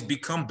always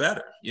become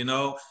better, you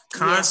know,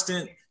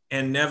 constant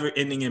and never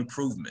ending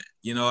improvement.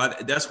 You know,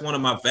 that's one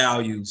of my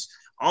values,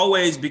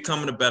 always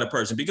becoming a better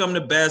person, becoming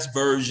the best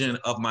version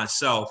of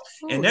myself.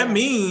 And that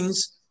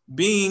means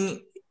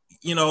being,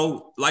 you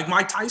know, like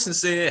Mike Tyson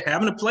said,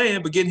 having a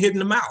plan, but getting hit in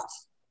the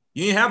mouth.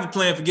 You didn't have a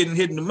plan for getting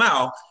hit in the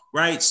mouth,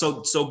 right?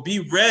 So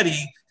be ready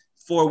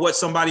for what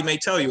somebody may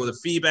tell you, or the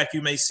feedback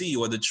you may see,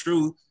 or the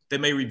truth that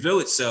may reveal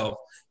itself.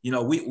 You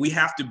know, we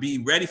have to be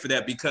ready for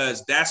that,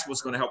 because that's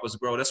what's going to help us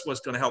grow. That's what's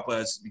going to help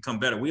us become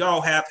better. We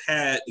all have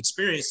had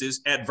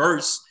experiences,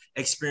 adverse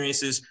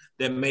experiences,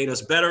 that made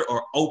us better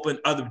or opened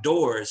other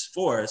doors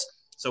for us.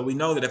 So we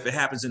know that if it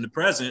happens in the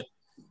present,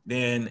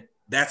 then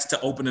that's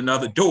to open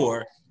another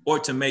door or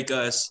to make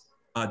us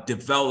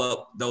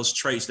develop those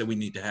traits that we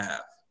need to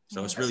have.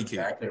 So it's really key.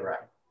 Exactly right.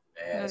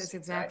 That is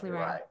exactly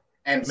right.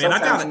 And man,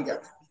 sometimes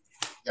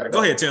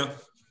go ahead, Tim.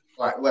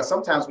 Well,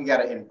 sometimes we got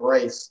to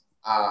embrace,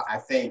 I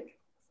think,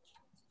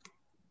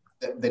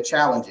 the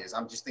challenges.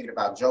 I'm just thinking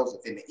about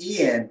Joseph. In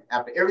the end,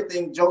 after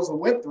everything Joseph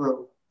went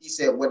through, he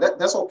said, well,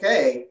 that's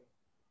okay,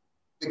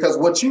 because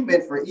what you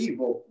meant for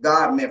evil,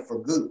 God meant for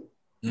good.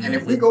 And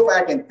if we go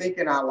back and think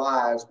in our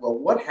lives, well,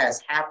 what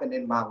has happened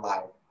in my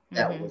life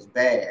that was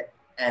bad?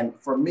 And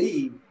for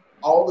me,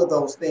 all of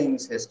those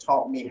things has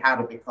taught me how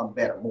to become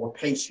better, more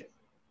patient,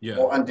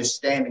 more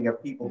understanding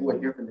of people who are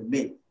different than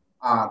me,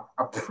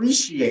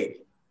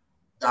 appreciating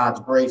God's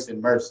grace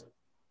and mercy,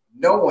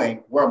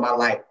 knowing where my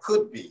life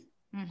could be.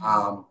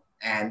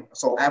 And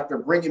so after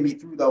bringing me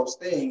through those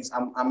things,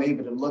 I'm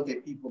able to look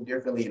at people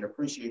differently and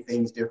appreciate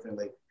things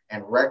differently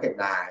and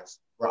recognize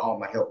where all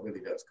my help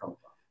really does come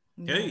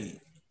from. Hey,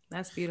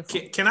 that's beautiful.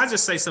 Can I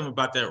just say something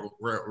about that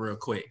real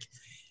quick?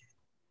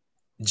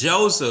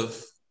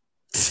 Joseph,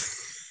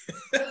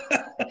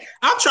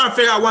 I'm trying to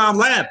figure out why I'm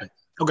laughing.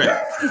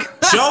 Okay.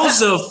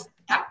 Joseph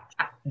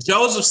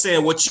said,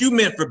 what you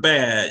meant for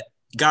bad,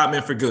 God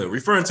meant for good,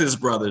 referring to his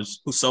brothers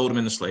who sold him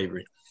into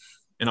slavery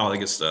and all that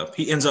good stuff.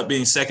 He ends up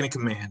being second in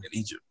command in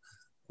Egypt.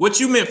 What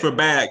you meant for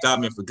bad, God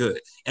meant for good.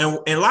 And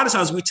a lot of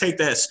times we take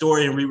that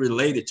story and we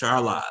relate it to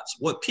our lives.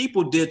 What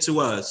people did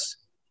to us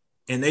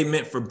and they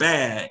meant for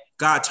bad,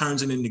 God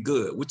turns it into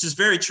good, which is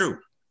very true.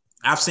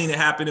 I've seen it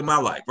happen in my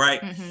life,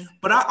 right?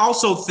 But I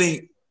also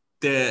think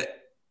that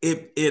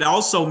it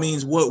also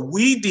means what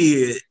we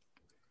did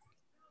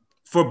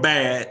for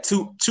bad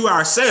to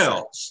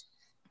ourselves.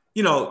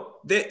 You know,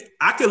 that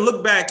I can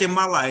look back in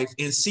my life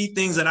and see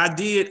things that I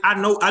did. I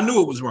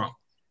knew it was wrong,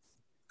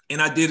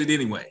 and I did it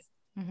anyway,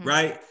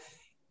 right?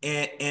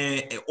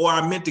 And or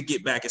I meant to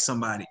get back at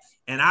somebody,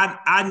 and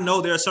I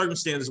know there are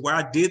circumstances where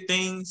I did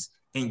things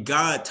and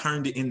God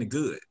turned it into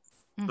good.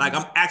 Like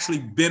I'm actually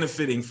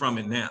benefiting from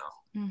it now,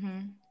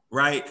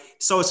 right?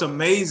 So it's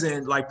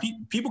amazing. Like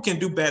people can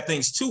do bad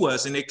things to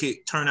us and it could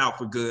turn out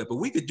for good, but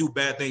we could do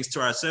bad things to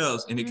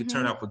ourselves and it could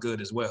turn out for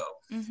good as well,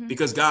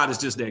 because God is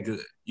just that good.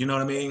 You know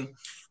what I mean?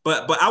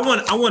 But I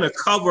want to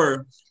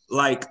cover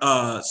like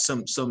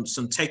some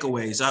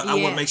takeaways. I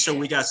want to make sure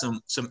we got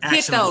some action.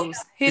 Hit those.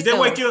 Did they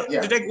wake you up?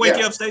 Yeah. Did they wake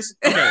you up, Stacey?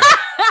 Okay.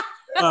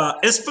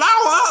 Is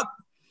Flower up?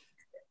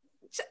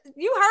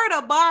 You heard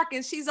her bark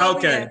and she's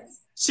over here.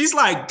 She's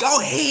like, go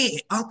ahead,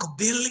 Uncle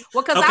Billy.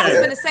 Well, because I was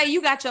going to say,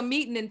 you got your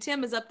meeting and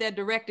Tim is up there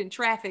directing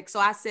traffic. So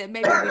I said,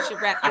 maybe we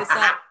should wrap this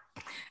up.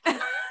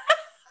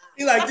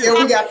 He like, yeah,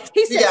 we got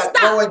stop,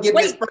 go and get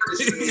wait.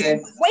 this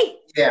furniture. Wait.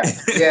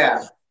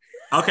 Yeah.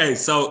 Okay,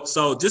 so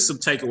just some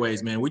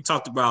takeaways, man. We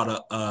talked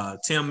about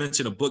Tim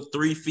mentioned a book,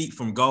 3 Feet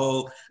from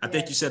Gold. I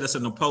think you said that's a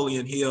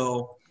Napoleon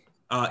Hill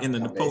in the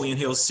Napoleon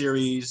Hill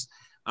series.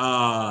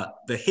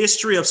 The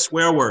History of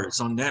Swear Words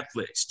on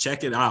Netflix.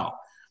 Check it out.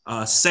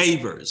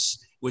 SAVERS,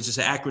 which is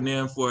an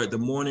acronym for the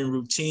morning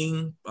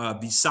routine,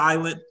 be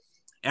silent,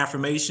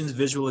 affirmations,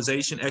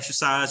 visualization,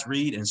 exercise,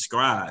 read, and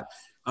scribe.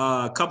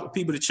 A couple of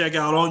people to check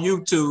out on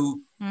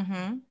YouTube,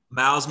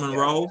 Miles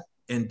Monroe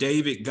and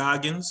David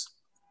Goggins.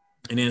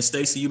 And then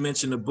Stacey, you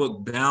mentioned the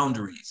book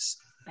Boundaries.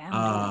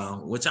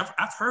 Which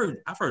I've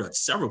heard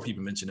several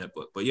people mention that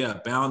book. But yeah,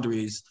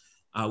 Boundaries,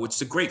 which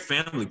is a great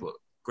family book.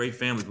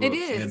 It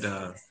is.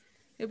 And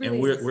It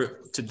and really we're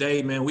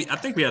today, man. I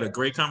think we had a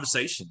great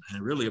conversation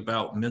and really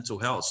about mental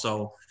health.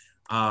 So,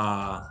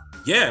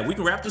 yeah, we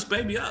can wrap this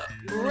baby up.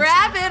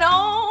 Wrap it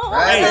on.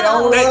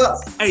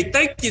 Hey,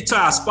 thank you to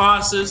our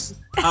sponsors.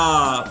 We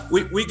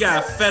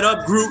got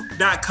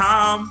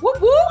fedupgroup.com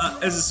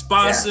as a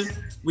sponsor. Yeah.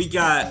 We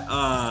got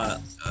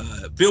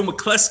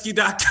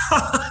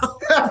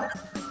BillMcCluskey.com.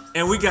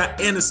 And we got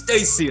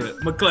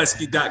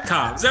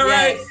AnastasiaMcCluskey.com. Is that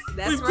right?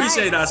 We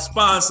appreciate our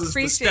sponsors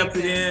for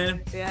stepping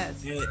in and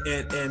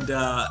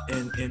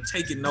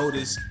taking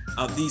notice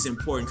of these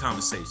important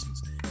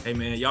conversations. Hey,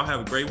 man, y'all have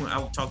a great one. I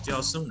will talk to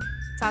y'all soon.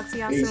 Talk to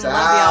y'all soon. Love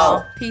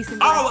y'all. Peace and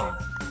blessings.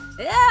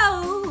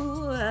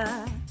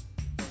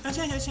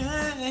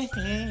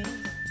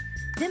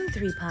 Them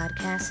Three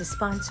Podcast is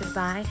sponsored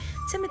by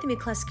Timothy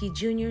McCluskey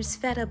Jr.'s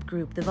Fed Up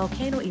Group, The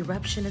Volcano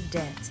Eruption of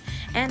Debt,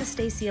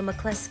 Anastasia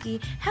McCluskey,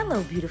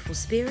 Hello Beautiful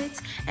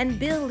Spirits, and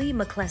Bill Lee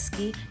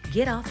McCluskey,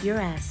 Get Off Your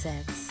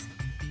Assets.